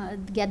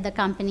the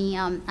company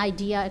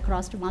idea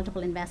across to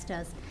multiple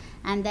investors.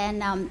 And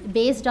then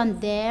based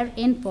on their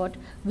input,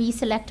 we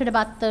selected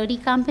about 30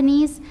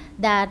 companies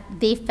that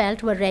they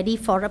felt were ready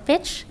for a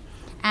pitch.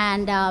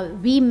 And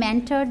we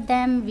mentored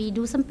them, we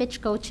do some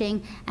pitch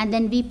coaching, and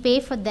then we pay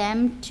for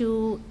them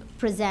to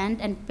present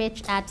and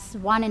pitch at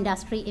one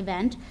industry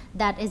event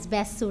that is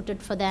best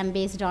suited for them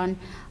based on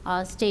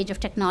stage of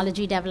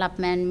technology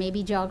development,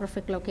 maybe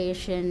geographic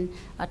location,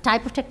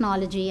 type of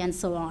technology, and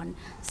so on.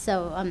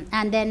 So,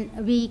 and then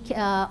we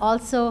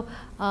also,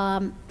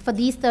 for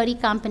these 30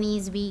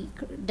 companies, we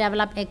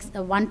develop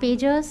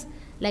one-pagers,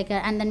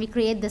 and then we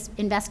create this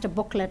investor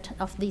booklet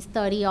of these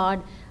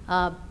 30-odd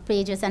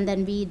pages, and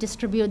then we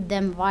distribute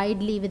them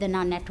widely within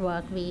our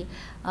network. We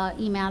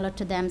email it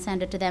to them,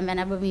 send it to them.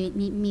 Whenever we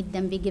meet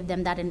them, we give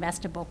them that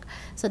investor book.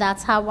 So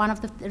that's how one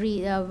of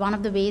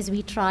the ways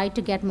we try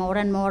to get more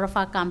and more of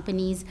our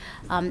companies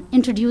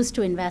introduced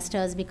to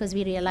investors, because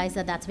we realize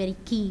that that's very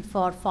key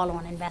for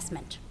follow-on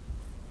investment.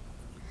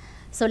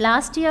 So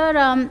last year,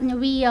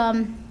 we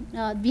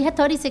had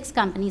 36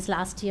 companies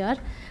last year.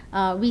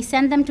 We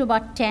sent them to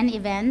about 10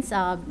 events.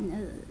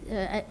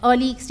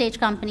 Early stage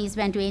companies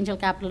went to Angel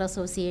Capital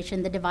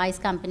Association. The device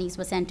companies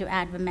were sent to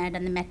AdvaMed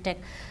and the MedTech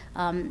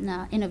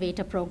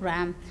Innovator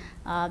Program.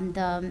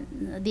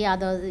 The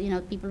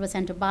other, people were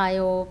sent to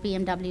Bio,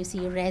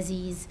 PMWC,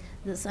 Resis,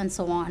 and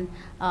so on.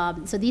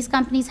 So these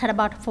companies had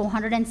about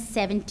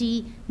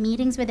 470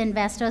 meetings with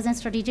investors and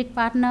strategic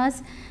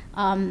partners.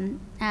 And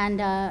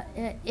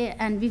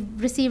we've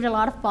received a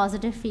lot of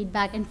positive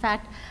feedback. In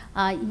fact,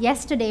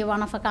 yesterday,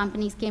 one of our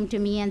companies came to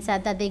me and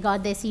said that they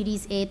got their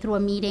Series A through a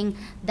meeting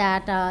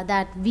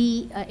that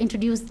we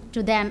introduced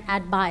to them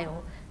at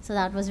Bio. So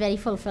that was very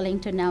fulfilling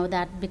to know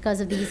that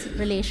because of these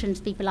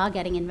relations, people are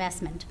getting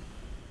investment.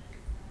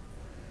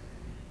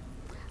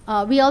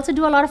 We also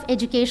do a lot of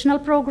educational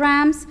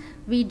programs.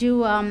 We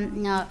do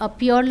a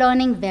peer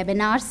learning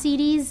webinar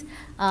series,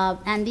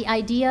 and the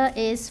idea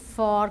is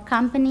for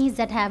companies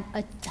that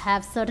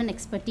have certain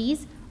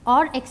expertise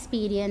or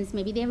experience,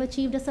 maybe they've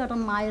achieved a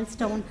certain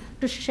milestone,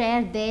 to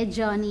share their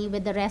journey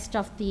with the rest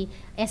of the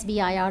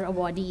SBIR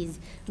awardees.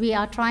 We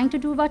are trying to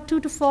do about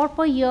 2 to 4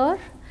 per year.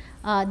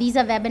 These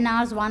are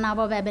webinars, 1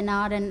 hour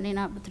webinar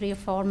in 3 or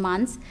 4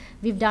 months.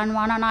 We've done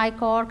one on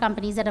ICOR,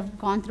 companies that have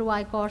gone through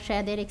ICOR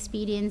share their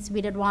experience.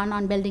 We did one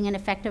on building an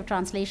effective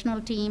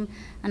translational team,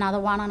 another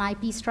one on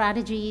IP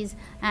strategies,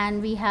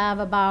 and we have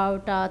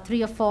about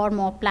 3 or 4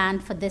 more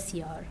planned for this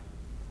year.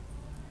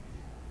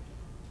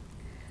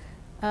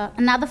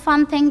 Another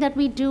fun thing that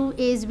we do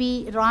is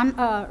we run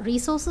a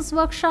resources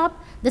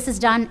workshop. This is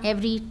done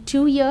every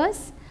 2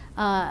 years.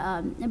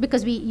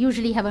 Because we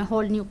usually have a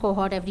whole new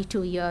cohort every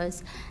 2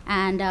 years.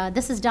 And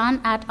this is done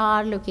at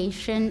our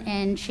location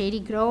in Shady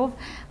Grove,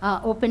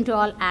 open to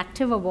all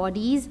active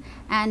awardees.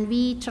 And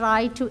we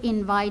try to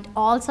invite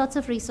all sorts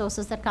of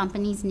resources that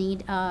companies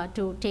need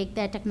to take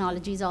their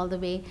technologies all the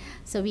way.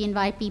 So we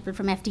invite people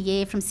from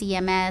FDA, from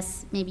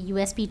CMS, maybe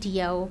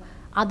USPTO,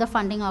 other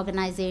funding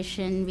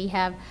organization. We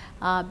have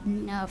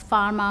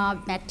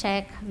pharma,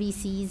 medtech,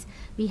 VCs.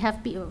 We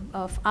have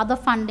other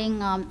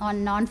funding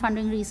on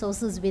non-funding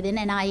resources within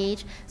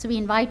NIH. So we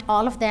invite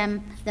all of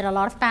them. There are a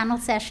lot of panel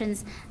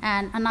sessions.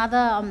 And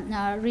another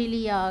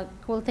really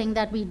cool thing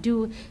that we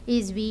do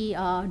is we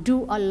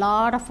do a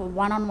lot of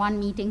one-on-one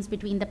meetings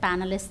between the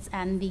panelists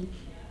and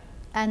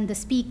the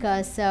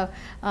speakers. So,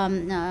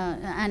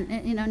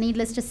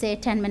 needless to say,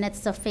 10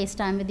 minutes of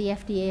FaceTime with the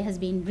FDA has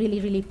been really,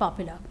 really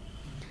popular.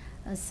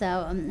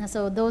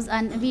 So those,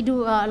 and we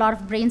do a lot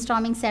of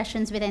brainstorming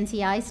sessions with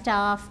NCI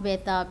staff,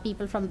 with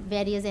people from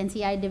various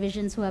NCI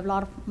divisions who have a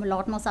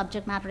lot more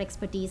subject matter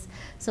expertise.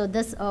 So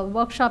this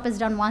workshop is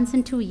done once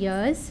in 2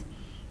 years.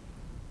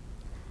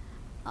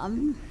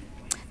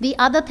 The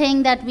other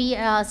thing that we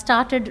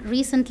started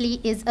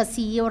recently is a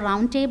CEO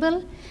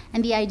roundtable.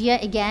 And the idea,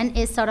 again,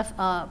 is sort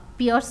of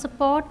peer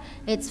support.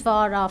 It's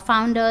for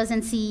founders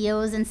and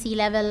CEOs and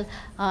C-level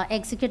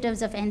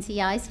executives of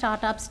NCI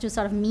startups to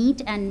sort of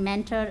meet and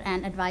mentor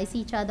and advise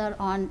each other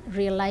on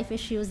real-life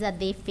issues that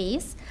they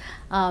face.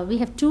 We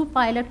have 2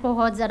 pilot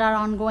cohorts that are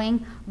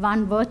ongoing,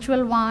 one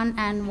virtual one,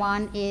 and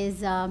one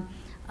is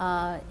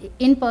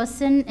in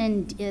person,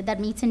 and that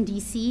meets in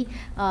DC.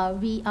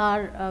 We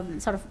are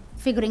sort of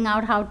figuring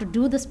out how to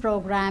do this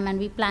program, and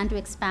we plan to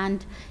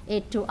expand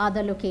it to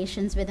other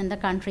locations within the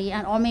country,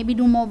 or maybe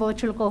do more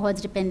virtual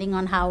cohorts depending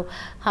on how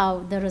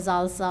the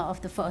results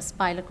of the first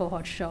pilot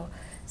cohort show.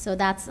 So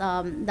that's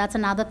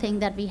another thing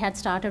that we had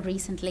started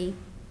recently.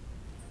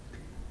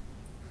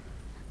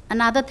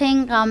 Another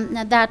thing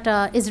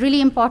that is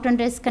really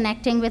important is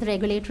connecting with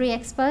regulatory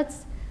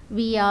experts.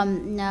 We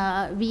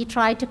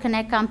try to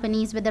connect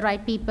companies with the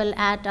right people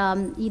at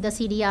either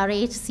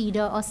CDRH,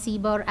 CEDAR, or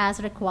SBIR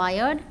as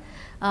required.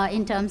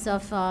 In terms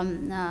of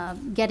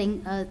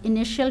getting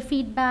initial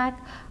feedback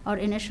or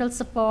initial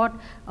support.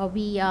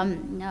 We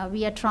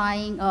are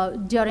trying,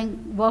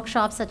 during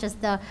workshops such as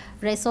the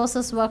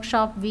resources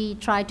workshop, we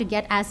try to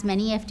get as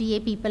many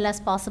FDA people as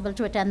possible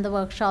to attend the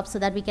workshop so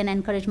that we can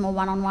encourage more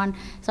one-on-one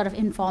sort of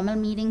informal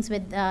meetings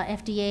with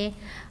FDA.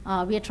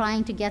 We are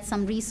trying to get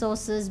some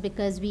resources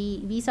because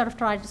we sort of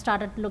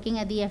started looking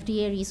at the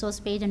FDA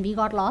resource page and we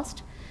got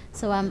lost.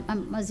 So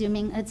I'm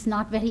assuming it's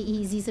not very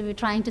easy. So we're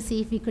trying to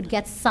see if we could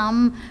get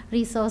some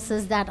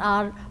resources that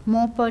are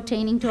more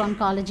pertaining to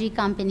oncology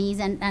companies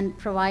and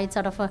provide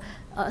sort of a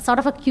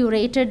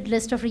curated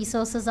list of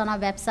resources on our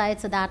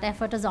website. So that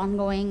effort is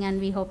ongoing, and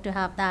we hope to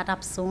have that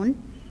up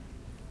soon.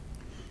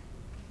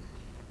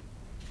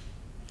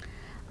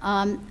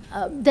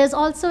 There's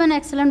also an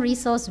excellent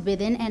resource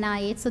within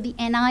NIH. So the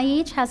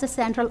NIH has a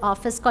central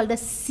office called the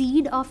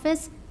SEED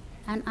office,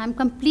 and I'm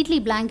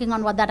completely blanking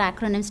on what that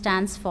acronym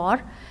stands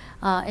for.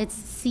 It's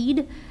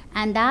SEED,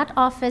 and that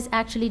office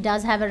actually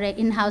does have an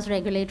in-house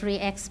regulatory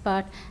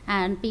expert,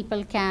 and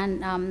people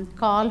can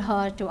call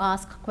her to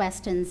ask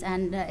questions,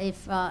 and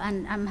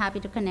and I'm happy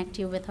to connect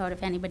you with her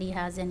if anybody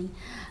has any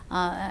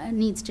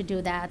needs to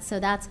do that. So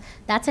that's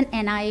an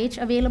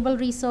NIH available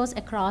resource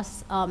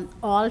across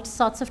all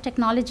sorts of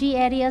technology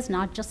areas,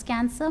 not just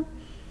cancer.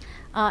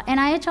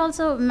 NIH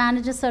also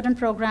manages certain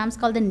programs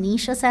called the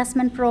Niche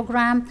Assessment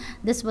Program.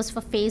 This was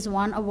for phase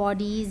 1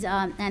 awardees,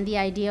 and the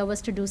idea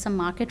was to do some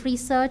market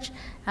research.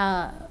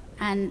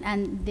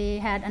 And they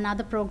had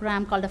another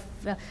program called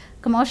a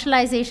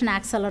Commercialization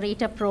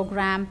Accelerator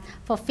Program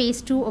for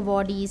phase 2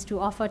 awardees to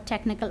offer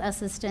technical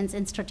assistance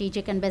in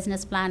strategic and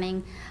business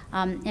planning,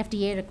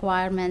 FDA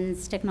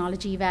requirements,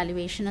 technology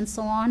evaluation, and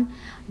so on.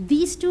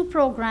 These 2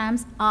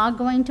 programs are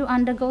going to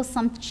undergo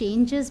some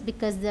changes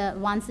because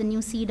once the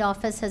new seed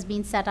office has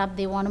been set up,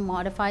 they want to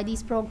modify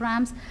these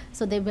programs.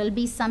 So there will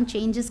be some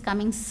changes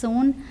coming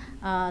soon.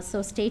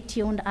 So stay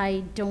tuned.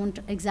 I don't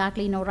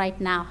exactly know right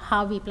now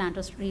how we plan to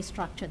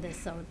restructure this,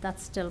 so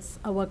that's still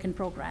a work in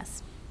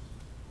progress.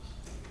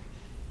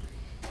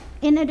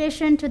 In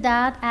addition to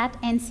that, at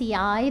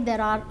NCI, there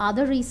are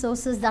other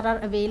resources that are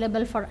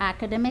available for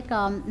academic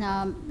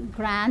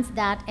grants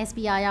that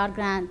SBIR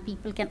grant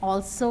people can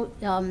also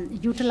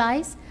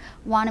utilize.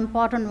 One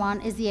important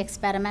one is the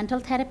Experimental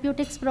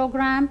Therapeutics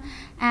Program,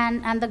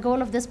 and the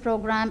goal of this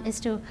program is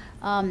to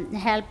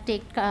help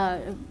take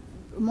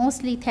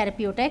mostly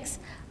therapeutics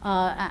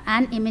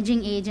and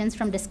imaging agents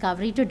from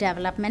discovery to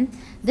development.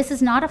 This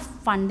is not a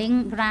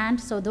funding grant,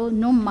 so though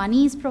no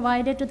money is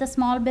provided to the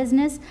small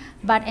business,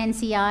 but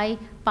NCI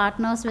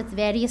partners with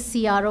various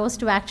CROs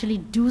to actually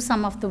do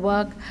some of the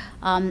work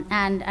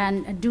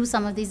and do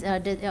some of these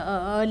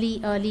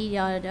early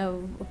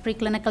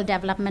preclinical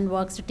development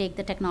works to take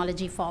the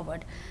technology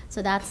forward.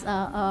 So that's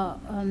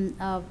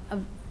a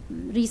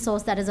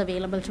resource that is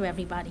available to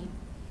everybody.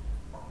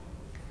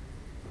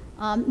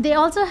 They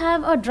also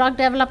have a drug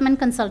development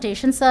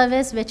consultation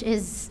service, which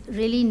is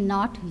really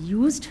not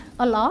used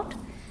a lot.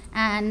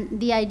 And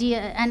the idea,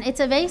 and it's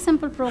a very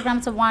simple program.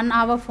 It's a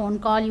 1-hour phone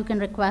call. You can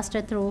request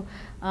it through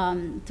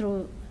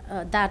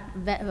that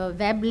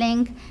web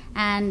link.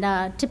 And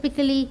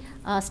typically,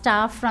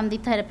 staff from the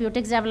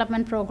therapeutics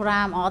development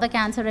program or the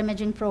cancer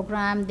imaging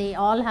program, they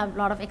all have a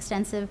lot of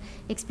extensive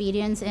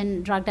experience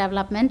in drug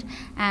development,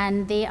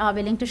 and they are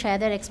willing to share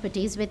their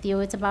expertise with you.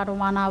 It's about a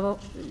 1 hour,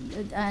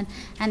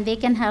 and they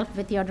can help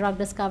with your drug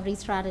discovery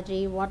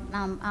strategy, what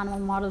animal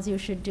models you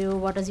should do,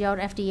 what is your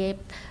FDA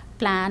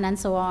plan, and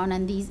so on,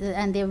 and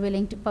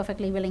they're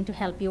perfectly willing to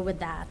help you with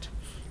that.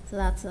 So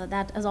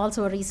that is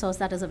also a resource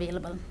that is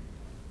available.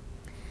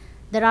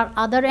 There are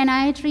other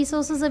NIH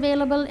resources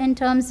available in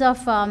terms of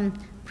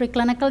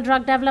preclinical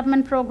drug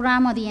development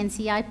program, or the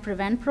NCI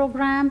Prevent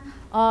program,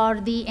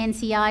 or the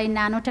NCI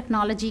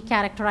Nanotechnology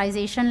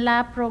Characterization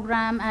Lab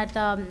program at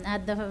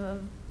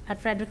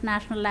Frederick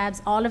National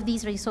Labs. All of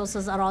these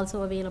resources are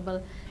also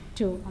available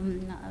to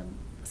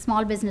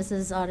small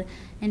businesses, or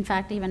in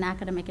fact even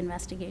academic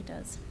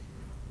investigators.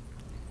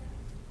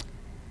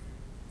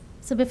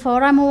 So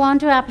before I move on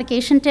to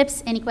application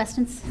tips, any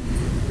questions? I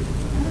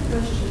have a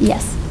question.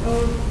 Yes.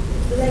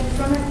 Like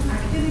from an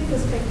academic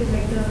perspective,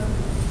 like the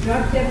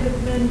drug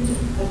development,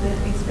 the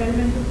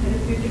experimental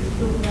therapeutics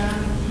program,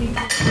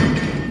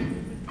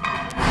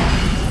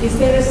 is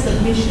there a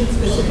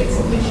specific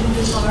submission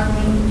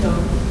requirement, or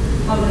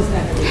how does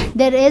that work?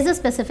 There is a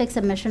specific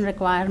submission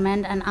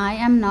requirement, and I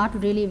am not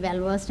really well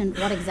versed in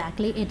what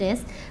exactly it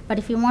is. But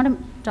if you want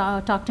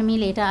to talk to me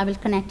later, I will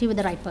connect you with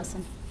the right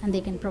person, and they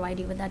can provide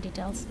you with that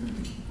details.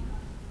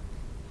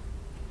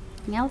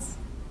 Anything else?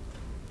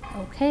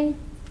 Okay.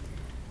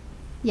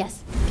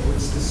 Yes?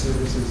 What's the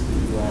services that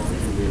you offer to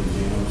the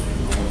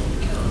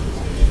nanotechnology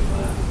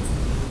characterization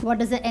lab? What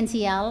does the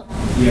NCL?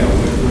 Yeah,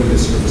 what are the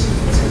services?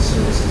 What kind of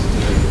services do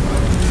they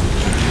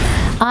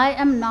provide? I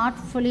am not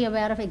fully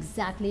aware of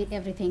exactly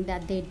everything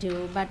that they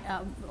do, but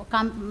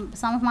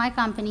some of my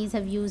companies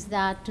have used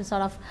that to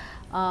sort of,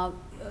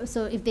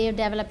 so if they're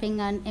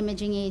developing an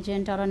imaging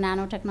agent or a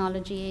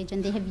nanotechnology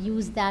agent, they have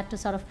used that to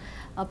sort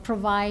of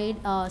provide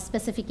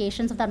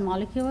specifications of that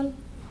molecule,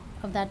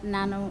 of that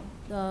nano,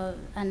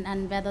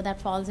 and whether that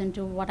falls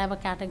into whatever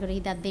category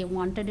that they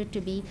wanted it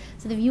to be.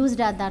 So they've used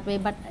that that way,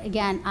 but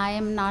again, I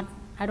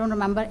don't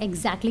remember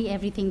exactly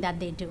everything that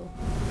they do.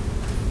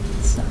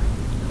 So.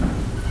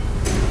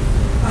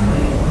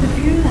 The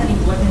fuel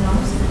and what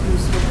analysis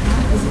tools you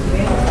have is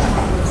available on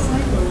the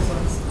website or is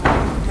on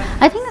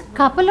site? I think a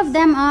couple of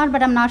them are,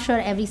 but I'm not sure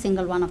every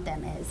single one of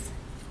them is.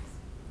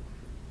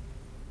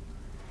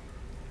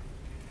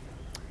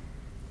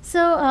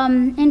 So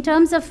in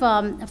terms of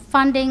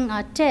funding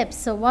tips,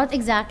 so what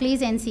exactly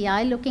is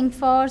NCI looking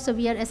for? So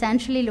we are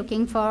essentially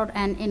looking for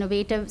an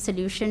innovative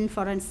solution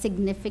for a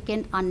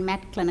significant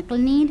unmet clinical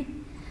need.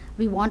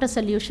 We want a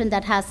solution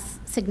that has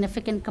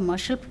significant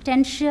commercial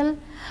potential.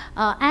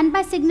 And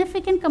by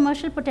significant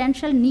commercial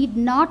potential need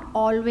not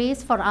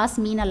always for us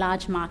mean a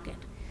large market,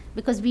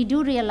 because we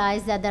do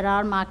realize that there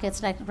are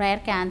markets like rare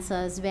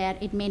cancers where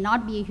it may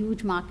not be a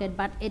huge market,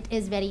 but it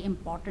is very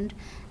important.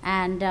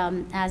 And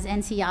as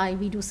NCI,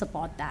 we do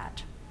support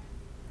that.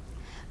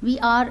 We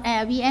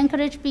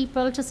encourage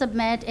people to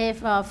submit if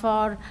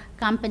for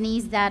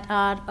companies that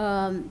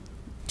are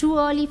too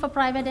early for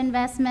private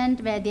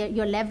investment, where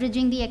you're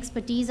leveraging the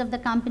expertise of the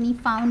company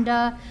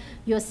founder,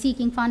 you're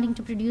seeking funding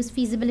to produce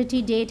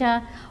feasibility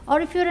data, or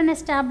if you're an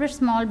established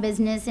small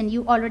business and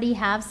you already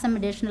have some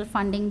additional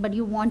funding, but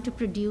you want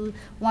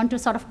to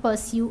sort of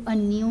pursue a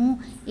new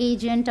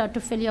agent or to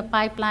fill your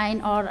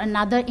pipeline or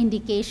another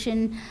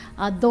indication,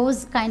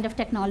 those kind of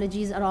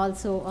technologies are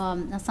also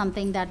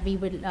something that we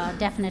will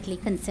definitely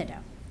consider.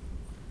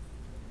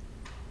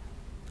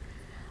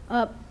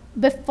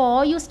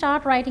 Before you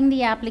start writing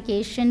the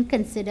application,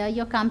 consider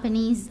your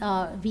company's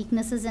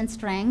weaknesses and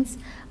strengths.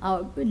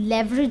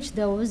 Leverage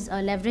those,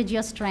 leverage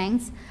your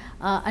strengths.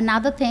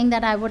 Another thing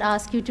that I would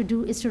ask you to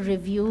do is to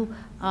review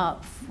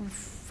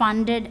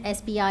funded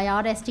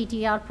SBIR,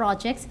 STTR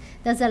projects.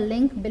 There's a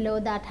link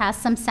below that has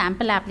some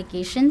sample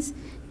applications.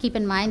 Keep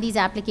in mind, these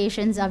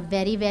applications are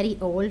very, very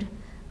old.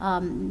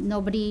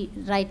 Nobody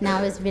right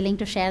now is willing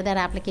to share their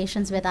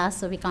applications with us,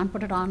 so we can't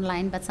put it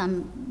online, but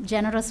some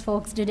generous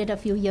folks did it a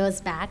few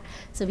years back,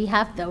 so we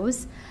have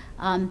those.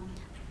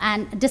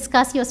 And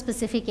discuss your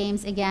specific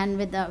aims again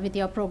with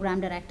your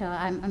program director.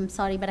 I'm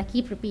sorry, but I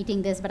keep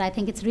repeating this, but I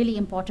think it's really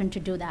important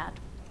to do that.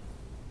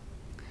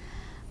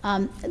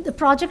 The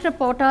project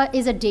reporter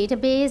is a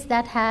database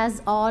that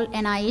has all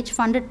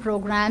NIH-funded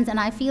programs, and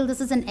I feel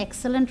this is an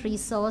excellent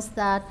resource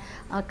that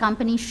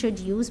companies should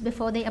use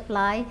before they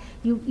apply.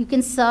 You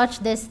can search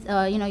this,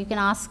 you can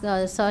ask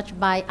search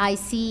by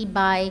IC,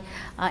 by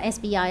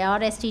SBIR,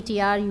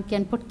 STTR. You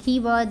can put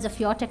keywords of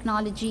your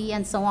technology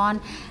and so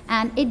on,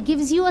 and it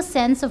gives you a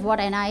sense of what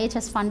NIH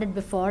has funded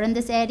before in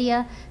this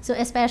area. So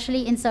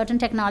especially in certain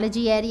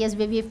technology areas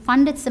where we've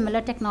funded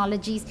similar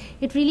technologies,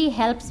 it really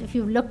helps if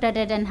you've looked at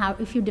it and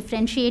if you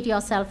differentiate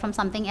yourself from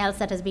something else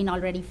that has been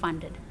already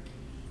funded.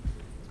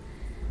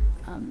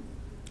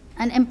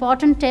 An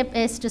important tip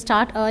is to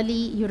start early.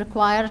 You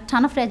require a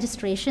ton of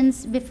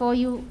registrations before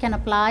you can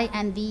apply,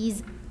 and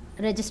these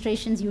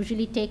registrations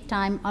usually take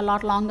time a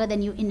lot longer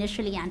than you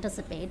initially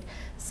anticipate.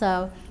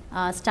 So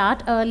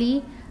start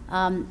early,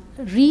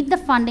 read the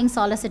funding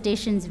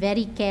solicitations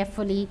very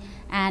carefully,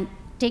 and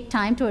take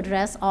time to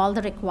address all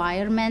the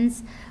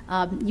requirements.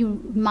 You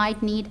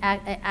might need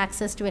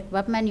access to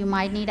equipment, you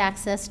might need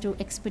access to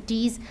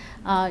expertise,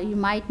 you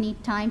might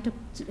need time to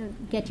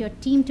get your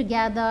team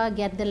together,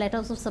 get the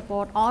letters of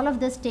support. All of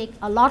this take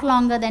a lot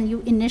longer than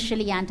you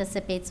initially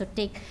anticipate, so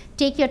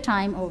take your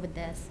time over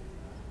this.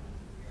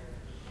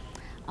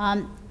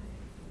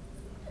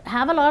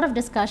 Have a lot of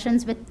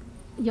discussions with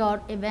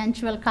your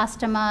eventual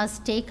customers,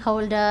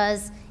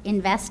 stakeholders,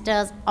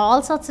 investors,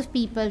 all sorts of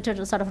people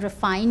to sort of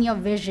refine your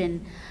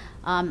vision.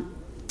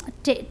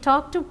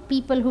 Talk to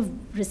people who've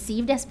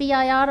received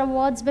SBIR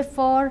awards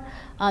before.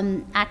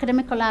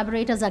 Academic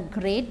collaborators are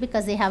great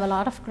because they have a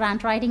lot of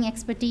grant writing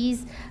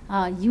expertise.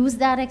 Use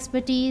that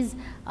expertise.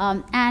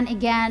 And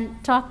again,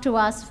 talk to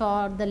us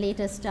for the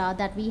latest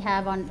that we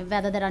have on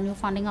whether there are new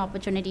funding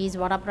opportunities,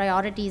 what our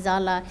priorities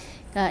are,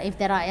 if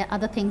there are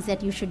other things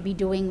that you should be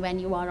doing when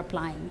you are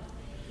applying.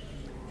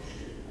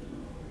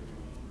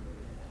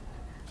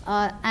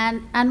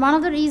 And one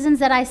of the reasons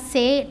that I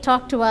say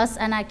talk to us,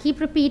 and I keep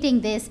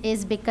repeating this,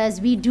 is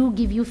because we do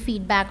give you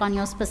feedback on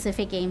your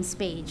specific aims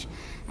page.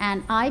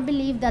 And I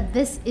believe that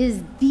this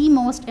is the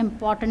most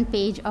important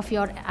page of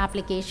your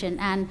application.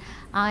 And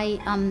I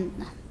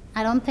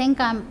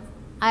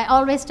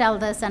always tell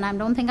this, and I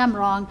don't think I'm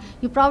wrong,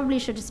 you probably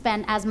should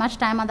spend as much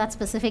time on that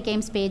specific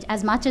aims page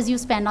as much as you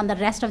spend on the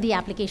rest of the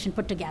application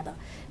put together.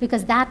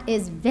 Because that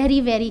is very,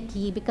 very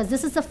key, because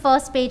this is the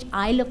first page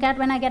I look at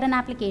when I get an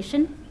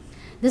application.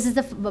 This is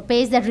the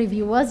page that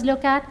reviewers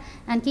look at,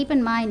 and keep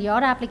in mind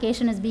your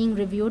application is being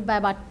reviewed by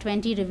about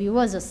 20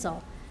 reviewers or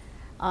so.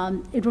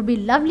 It would be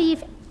lovely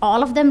if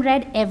all of them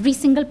read every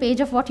single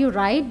page of what you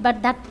write,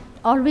 but that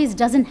always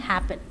doesn't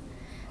happen.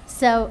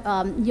 So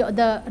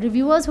the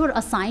reviewers who are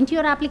assigned to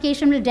your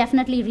application will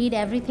definitely read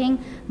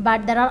everything,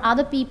 but there are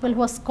other people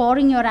who are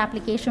scoring your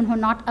application who are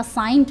not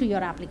assigned to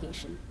your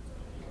application.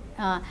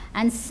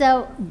 And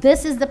so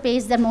this is the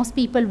page that most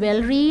people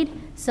will read.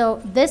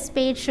 So this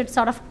page should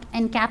sort of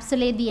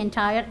encapsulate the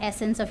entire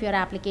essence of your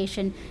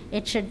application.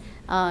 It should,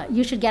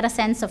 you should get a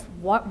sense of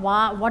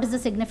what is the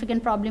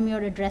significant problem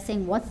you're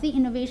addressing, what's the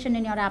innovation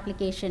in your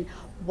application,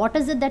 what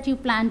is it that you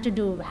plan to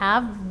do,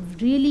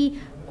 have really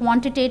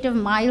quantitative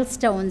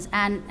milestones,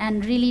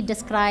 and really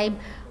describe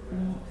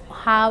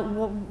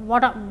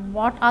what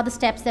are the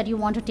steps that you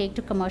want to take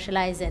to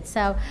commercialize it.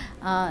 So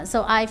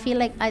I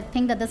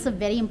think that this is a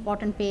very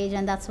important page,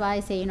 and that's why I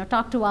say,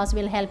 talk to us,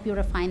 we'll help you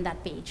refine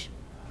that page.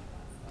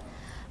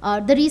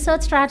 The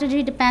research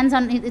strategy depends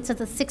on, it's a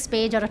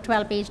 6-page or a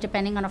 12-page,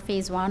 depending on a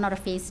phase 1 or a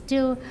phase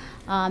 2.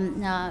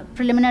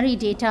 Preliminary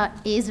data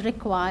is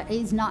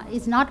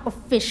not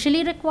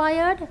officially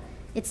required.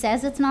 It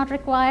says it's not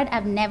required.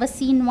 I've never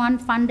seen one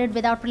funded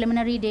without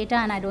preliminary data,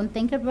 and I don't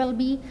think it will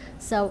be.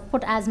 So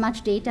put as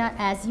much data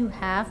as you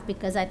have,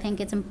 because I think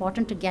it's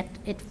important to get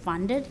it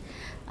funded.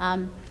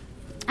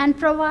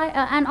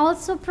 and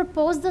also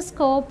propose the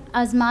scope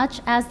as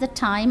much as the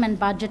time and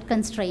budget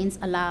constraints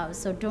allow.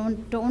 So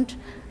don't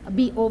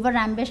be over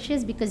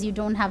ambitious because you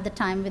don't have the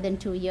time within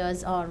 2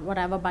 years or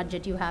whatever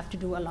budget you have to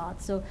do a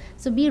lot. So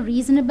be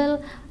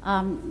reasonable,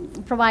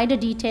 provide a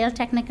detailed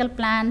technical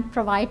plan,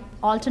 provide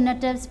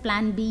alternatives,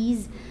 plan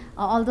Bs,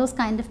 all those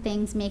kind of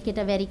things make it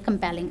a very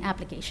compelling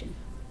application.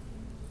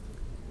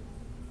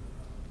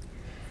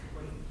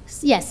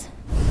 Yes?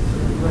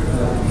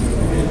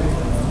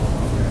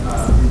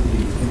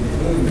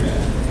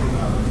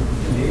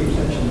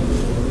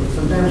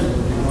 Sometimes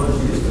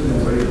technology is still in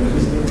very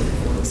early stage.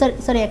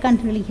 Sorry, I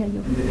can't really hear you.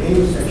 In the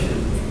aim section,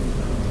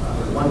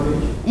 one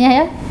page.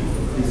 Yeah.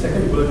 The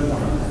second bullet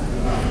point,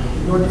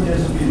 technology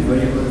has to be in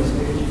very early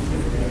stage.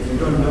 You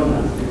don't know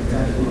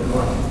exactly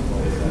what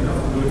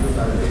good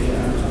validation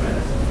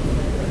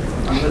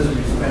unless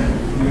we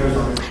spend years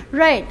on it.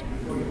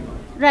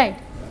 Right.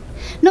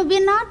 No,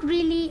 we're not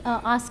really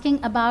asking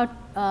about,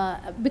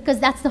 because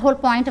that's the whole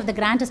point of the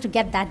grant is to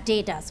get that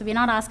data. So we're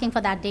not asking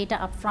for that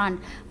data up front,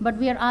 but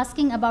we are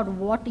asking about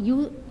what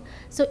you,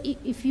 so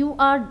if you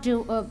are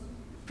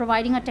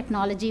providing a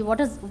technology,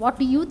 what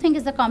do you think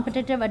is the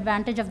competitive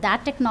advantage of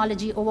that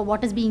technology over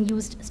what is being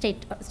used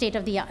state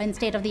of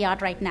the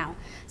art right now?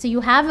 So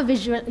you have a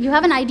visual, you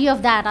have an idea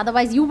of that,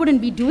 otherwise you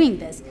wouldn't be doing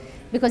this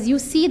because you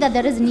see that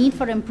there is need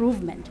for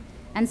improvement.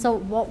 And so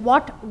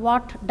what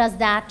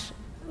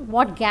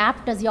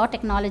gap does your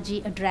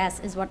technology address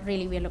is what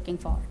really we're looking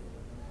for.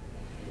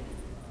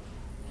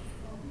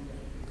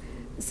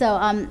 So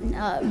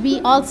we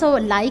also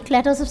like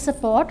letters of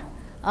support.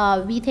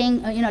 We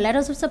think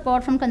letters of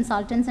support from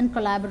consultants and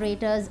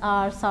collaborators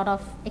are sort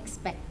of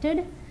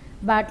expected,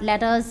 but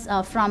letters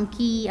from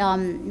key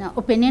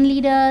opinion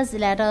leaders,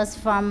 letters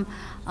from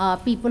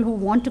people who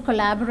want to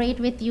collaborate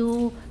with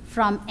you,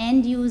 from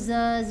end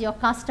users, your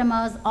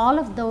customers, all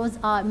of those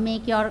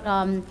make your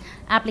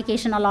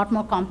application a lot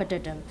more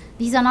competitive.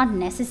 These are not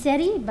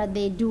necessary, but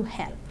they do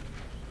help.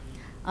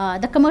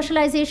 The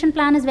commercialization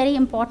plan is very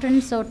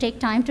important, so take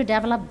time to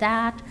develop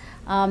that.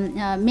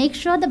 Make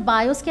sure the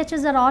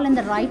biosketches are all in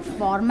the right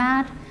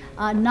format.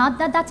 Not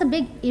that that's a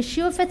big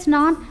issue if it's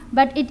not,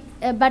 but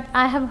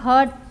I have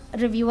heard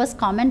reviewers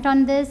comment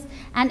on this,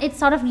 and it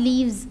sort of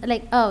leaves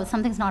like, oh,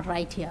 something's not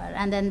right here,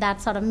 and then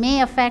that sort of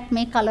may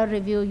color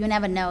review, you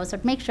never know, so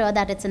make sure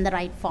that it's in the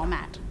right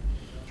format.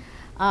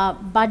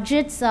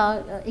 Budgets,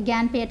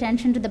 again, pay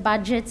attention to the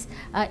budgets.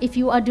 If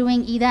you are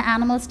doing either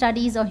animal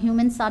studies or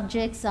human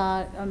subjects,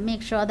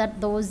 make sure that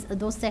those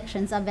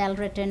sections are well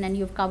written and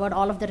you've covered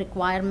all of the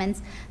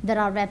requirements. There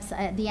are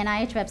the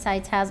NIH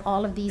websites has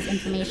all of these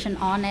information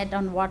on it,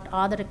 on what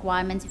are the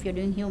requirements if you're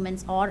doing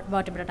humans or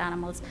vertebrate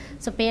animals.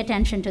 So pay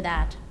attention to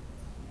that.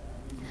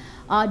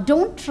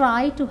 Don't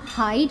try to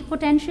hide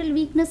potential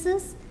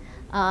weaknesses.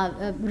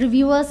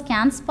 Reviewers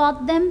can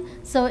spot them,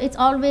 so it's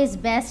always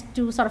best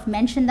to sort of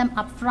mention them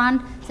up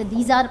front. So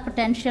these are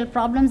potential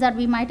problems that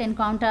we might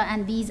encounter,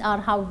 and these are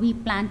how we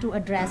plan to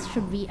address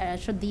should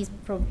these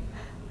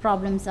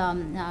problems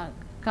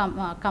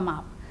come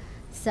up.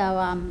 So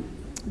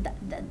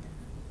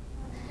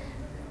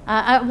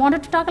I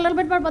wanted to talk a little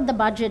bit about the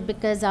budget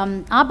because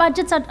our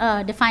budgets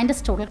are defined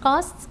as total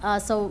costs.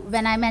 So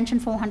when I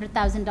mentioned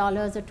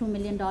 $400,000 or $2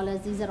 million,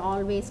 these are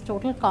always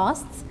total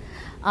costs.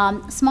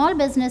 Small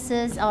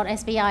businesses or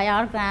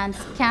SBIR grants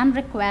can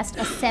request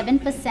a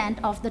 7%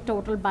 of the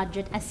total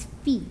budget as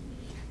fee.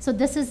 So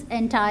this is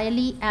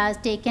entirely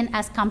taken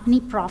as company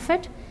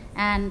profit,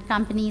 and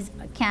companies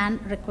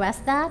can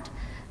request that.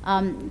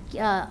 Make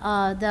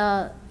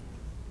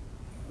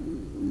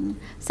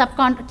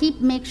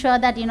sure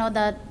that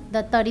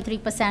the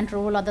 33%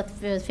 rule or the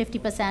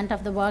 50%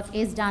 of the work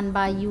is done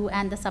by you,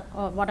 and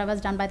whatever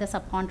is done by the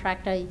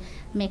subcontractor,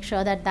 make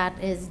sure that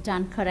that is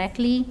done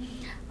correctly.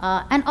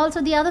 And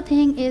also the other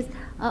thing is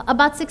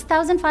about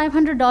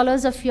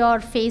 $6,500 of your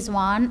phase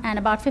 1 and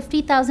about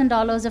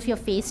 $50,000 of your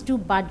phase 2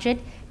 budget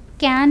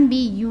can be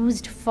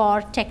used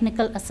for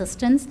technical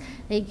assistance.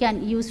 You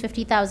can use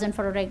 $50,000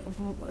 for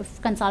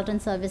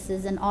consultant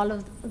services and all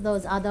of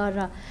those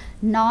other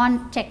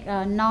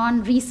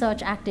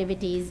non-research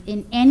activities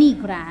in any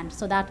grant,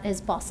 so that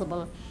is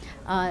possible.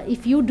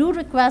 If you do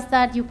request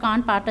that, you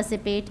can't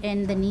participate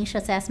in the niche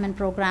assessment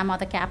program or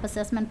the CAP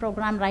assessment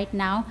program right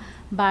now,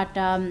 but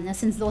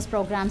since those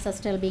programs are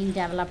still being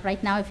developed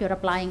right now, if you're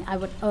applying, I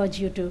would urge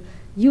you to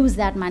use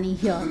that money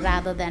here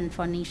rather than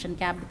for niche and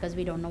CAP, because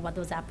we don't know what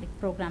those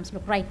programs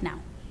look right now.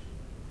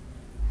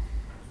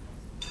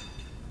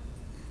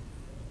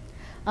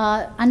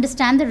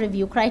 Understand the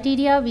review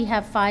criteria. We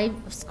have 5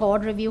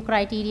 scored review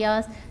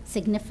criteria: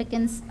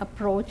 significance,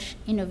 approach,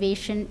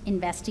 innovation,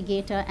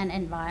 investigator, and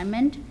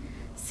environment.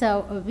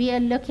 So we are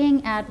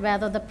looking at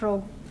whether the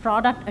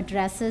product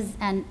addresses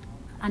an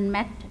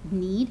unmet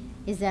need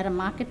Is there a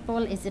market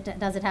pull?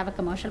 Does it have a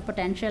commercial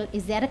potential?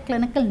 Is there a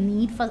clinical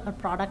need for a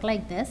product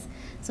like this?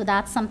 So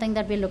that's something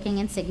that we're looking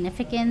in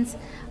significance.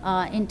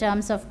 In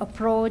terms of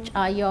approach,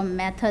 are your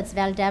methods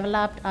well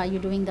developed? Are you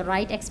doing the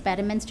right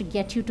experiments to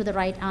get you to the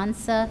right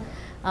answer?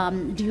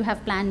 Do you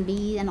have plan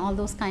B and all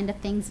those kind of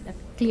things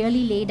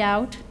clearly laid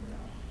out?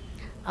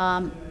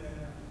 And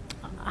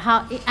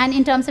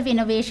in terms of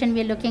innovation,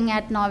 we're looking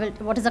at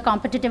what is the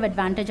competitive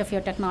advantage of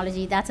your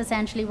technology? That's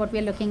essentially what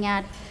we're looking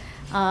at.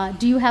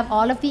 Do you have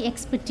all of the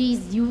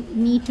expertise you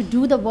need to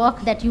do the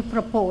work that you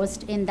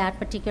proposed in that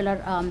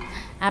particular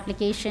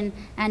application?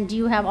 And do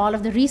you have all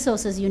of the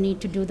resources you need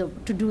to do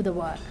the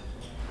work?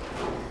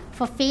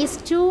 For phase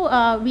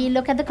 2, we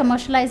look at the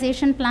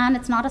commercialization plan.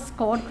 It's not a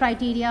scored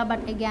criteria,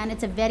 but again,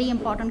 it's a very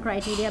important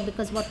criteria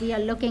because what we are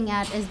looking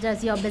at is,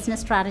 does your business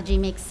strategy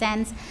make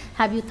sense?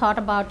 Have you thought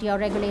about your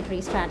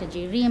regulatory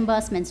strategy,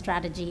 reimbursement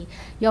strategy,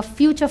 your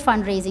future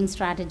fundraising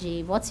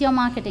strategy? What's your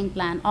marketing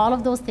plan? All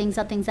of those things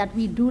are things that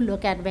we do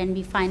look at when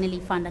we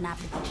finally fund an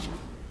application.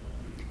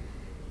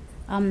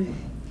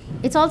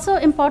 It's also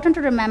important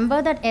to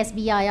remember that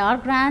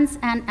SBIR grants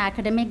and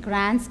academic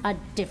grants are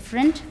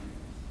different.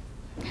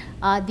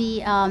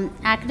 The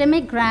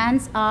academic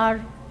grants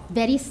are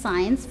very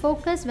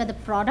science-focused, where the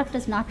product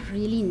is not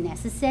really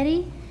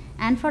necessary.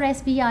 And for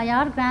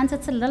SBIR grants,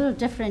 it's a little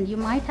different. You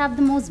might have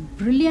the most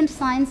brilliant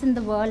science in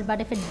the world,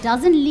 but if it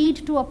doesn't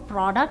lead to a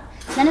product,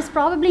 then it's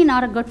probably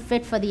not a good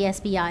fit for the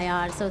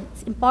SBIR. So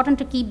it's important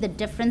to keep the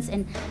difference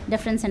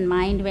in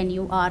mind when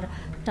you are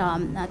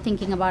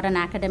thinking about an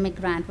academic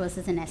grant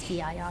versus an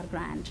SBIR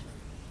grant.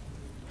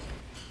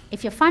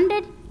 If you're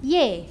funded,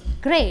 yay,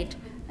 great.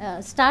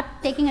 Start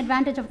taking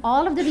advantage of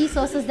all of the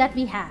resources that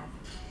we have.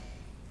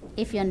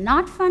 If you're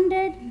not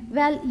funded,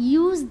 well,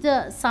 use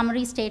the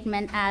summary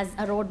statement as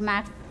a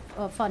roadmap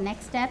for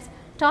next steps.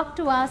 Talk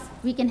to us.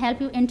 We can help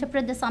you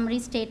interpret the summary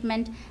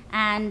statement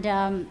and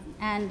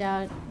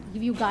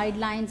give you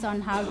guidelines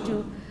on how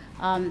to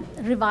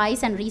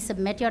revise and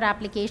resubmit your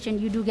application.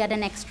 You do get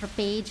an extra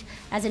page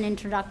as an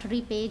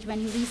introductory page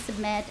when you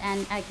resubmit,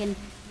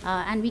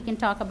 and we can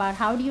talk about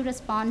how do you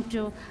respond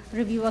to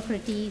reviewer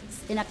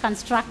critiques in a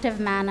constructive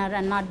manner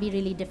and not be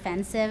really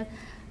defensive.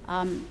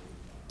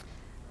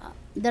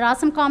 There are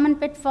some common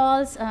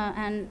pitfalls,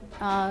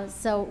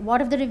 so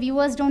what if the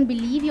reviewers don't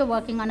believe you're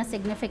working on a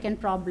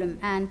significant problem?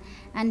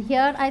 And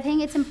here, I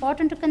think it's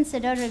important to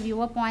consider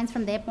reviewer points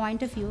from their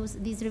point of view.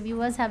 These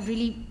reviewers have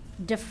really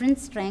different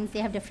strengths, they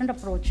have different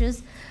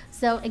approaches.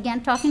 So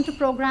again, talking to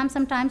programs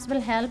sometimes will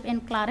help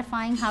in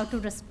clarifying how to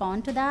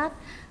respond to that.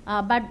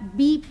 But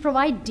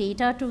provide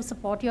data to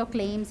support your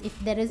claims.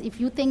 If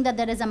you think that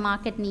there is a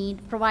market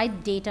need,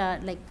 provide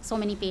data, like so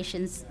many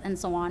patients and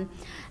so on.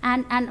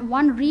 And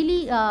one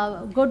really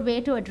good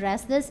way to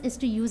address this is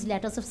to use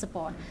letters of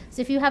support.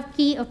 So if you have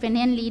key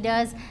opinion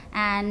leaders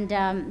and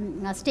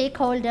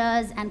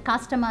stakeholders and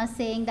customers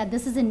saying that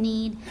this is a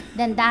need,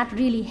 then that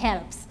really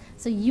helps.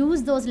 So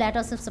use those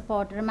letters of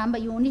support. Remember,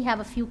 you only have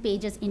a few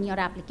pages in your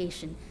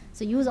application.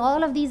 So use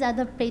all of these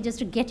other pages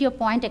to get your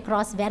point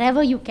across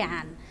wherever you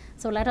can.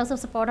 So letters of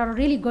support are a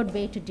really good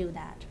way to do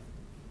that.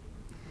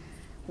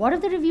 What if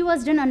the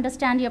reviewers didn't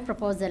understand your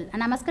proposal?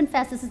 And I must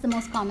confess, this is the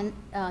most common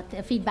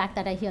feedback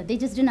that I hear. They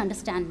just didn't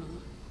understand me.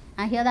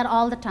 I hear that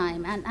all the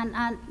time.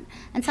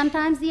 And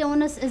sometimes the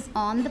onus is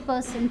on the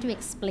person to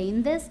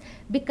explain this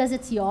because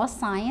it's your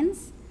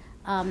science.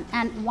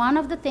 And one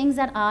of the things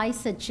that I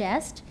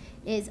suggest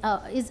is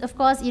of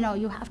course,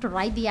 you have to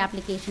write the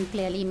application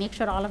clearly, make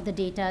sure all of the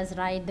data is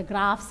right, the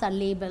graphs are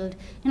labeled,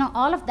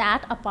 all of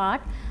that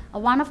apart.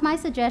 One of my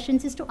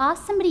suggestions is to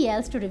ask somebody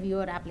else to review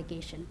your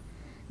application.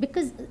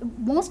 Because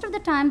most of the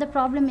time the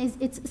problem is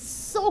it's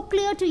so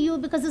clear to you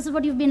because this is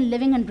what you've been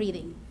living and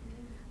breathing.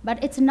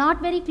 But it's not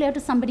very clear to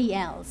somebody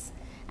else.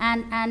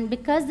 And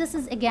because this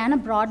is, again, a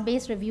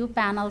broad-based review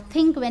panel,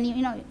 think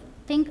when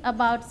think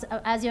about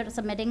as you're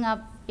submitting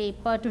a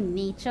paper to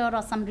Nature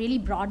or some really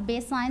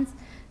broad-based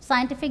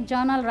scientific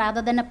journal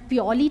rather than a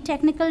purely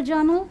technical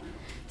journal.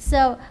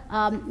 So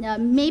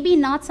maybe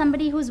not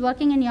somebody who's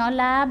working in your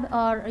lab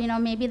or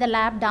maybe the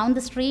lab down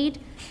the street,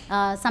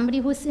 somebody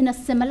who's in a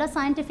similar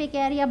scientific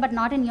area but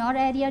not in your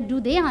area. Do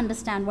they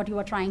understand what you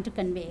are trying to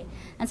convey?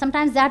 And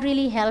sometimes that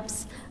really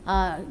helps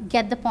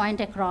get the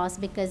point across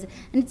and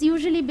it's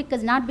usually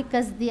not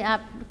because the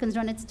applicants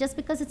don't, it's just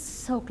because it's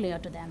so clear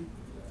to them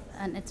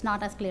and it's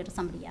not as clear to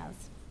somebody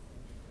else.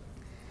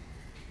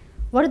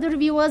 What if the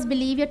reviewers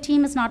believe your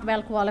team is not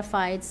well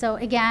qualified? So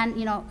again,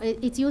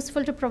 it's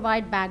useful to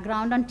provide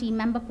background on team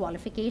member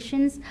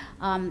qualifications,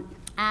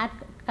 add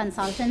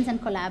consultants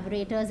and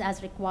collaborators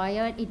as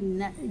required. It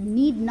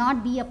need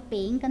not be a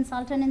paying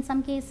consultant in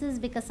some cases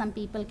because some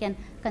people can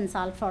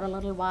consult for a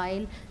little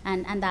while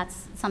and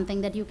that's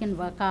something that you can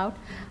work out.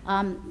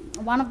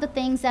 One of the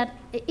things that,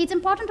 it's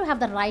important to have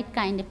the right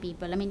kind of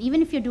people. I mean,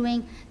 even if you're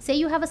doing, say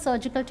you have a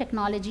surgical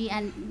technology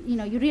and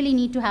you really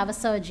need to have a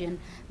surgeon,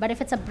 but if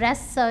it's a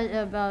breast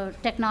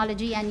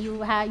technology and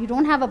you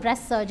don't have a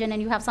breast surgeon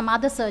and you have some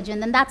other surgeon,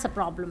 then that's a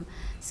problem.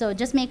 So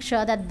just make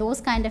sure that those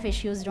kind of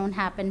issues don't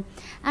happen.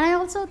 And I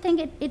also also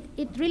think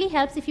it really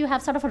helps if you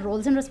have sort of a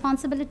roles and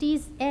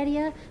responsibilities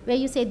area where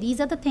you say these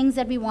are the things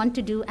that we want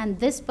to do, and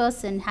this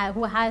person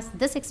who has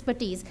this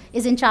expertise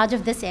is in charge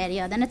of this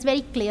area. Then it's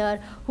very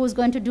clear who's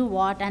going to do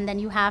what, and then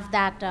you have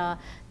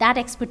that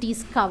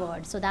expertise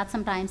covered. So that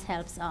sometimes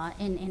helps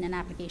in an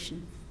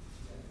application.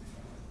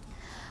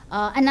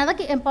 Another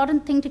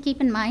important thing to keep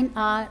in mind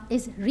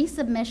is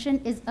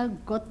resubmission is a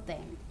good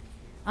thing.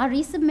 Our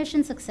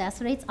resubmission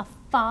success rates are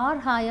far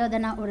higher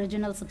than our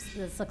original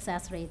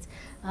success rates.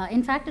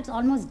 In fact, it's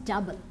almost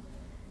double.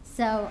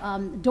 So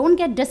don't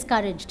get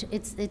discouraged.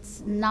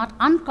 It's not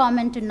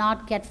uncommon to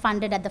not get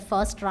funded at the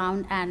first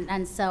round.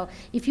 And so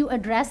if you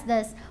address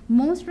this,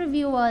 most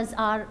reviewers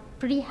are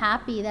pretty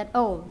happy that,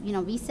 oh,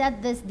 we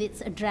said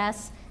this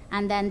address,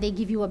 and then they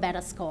give you a better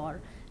score.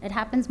 It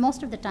happens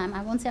most of the time.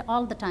 I won't say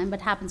all the time,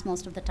 but happens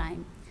most of the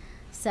time.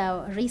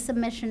 So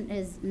resubmission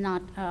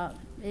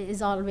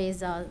is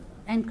always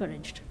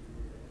encouraged.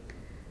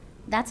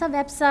 That's our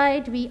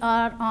website. We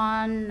are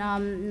on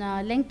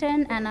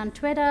LinkedIn and on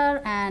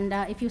Twitter. And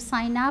if you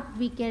sign up,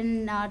 we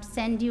can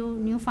send you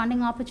new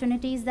funding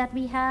opportunities that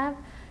we have.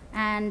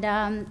 And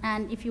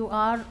if you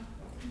are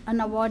an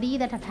awardee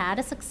that have had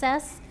a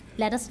success,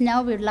 let us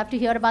know. We'd love to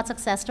hear about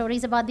success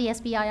stories about the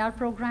SBIR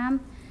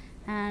program.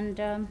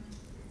 And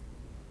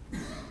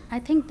I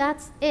think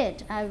that's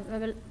it.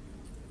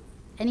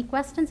 Any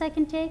questions I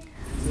can take?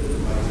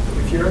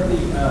 If you're at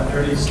the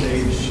early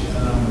stage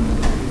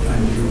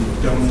and you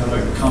don't have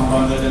a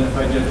compound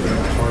identified yet, but a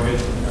target,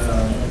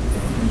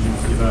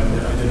 you've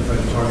identified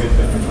a target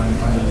that you're trying to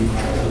find a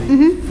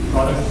lead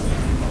product,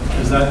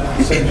 does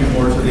that send you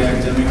more to the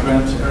academic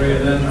grant area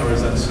then, or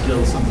is that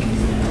still something you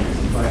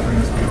apply for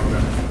an SBIR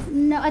grant?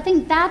 No, I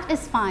think that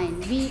is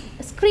fine.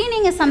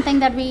 Screening is something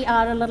that we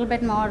are a little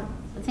bit more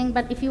thing,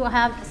 but if you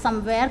have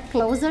somewhere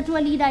closer to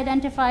a lead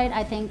identified,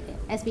 I think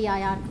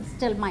SBIR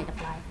still might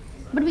apply.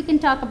 But we can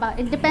talk about,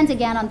 it depends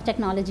again on the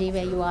technology,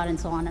 where you are and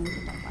so on, and we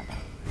can talk about that.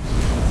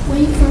 When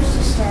you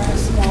first start a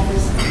small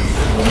business,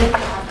 you really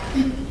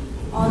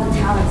have all the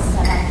talents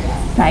set up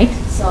yet. Right.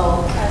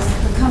 So as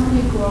the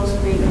company grows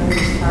bigger, you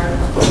start a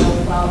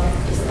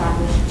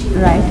well-established team.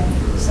 Right.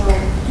 So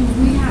do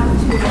we have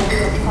to, when we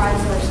apply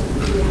for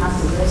something, do we have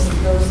to list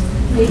those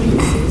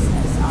vacancies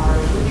as our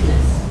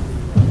weakness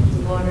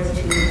in order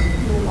to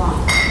move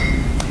on?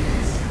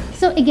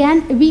 So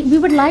again, we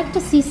would like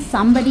to see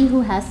somebody who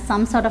has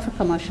some sort of a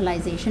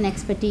commercialization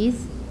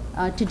expertise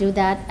to do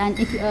that. And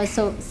if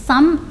so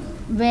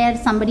somewhere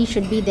somebody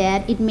should be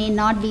there. It may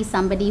not be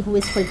somebody who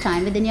is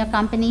full-time within your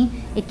company.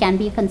 It can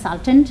be a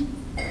consultant,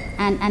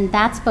 and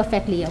that's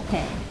perfectly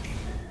okay.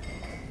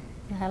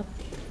 Will help?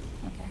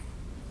 Okay.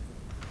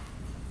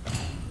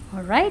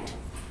 All right.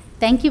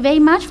 Thank you very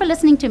much for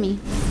listening to me.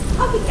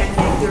 How we can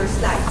get your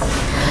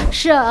slides?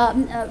 Sure.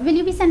 Will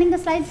you be sending the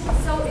slides?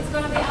 So it's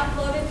going to be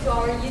uploaded to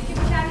our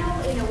YouTube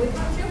channel in a week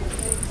or two,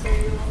 so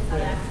you will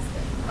have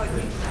access to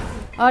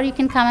it. Or you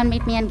can come and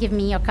meet me and give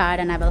me your card,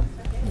 and I will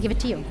give it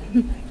to you.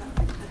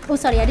 Oh,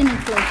 sorry, I didn't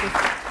close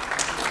this.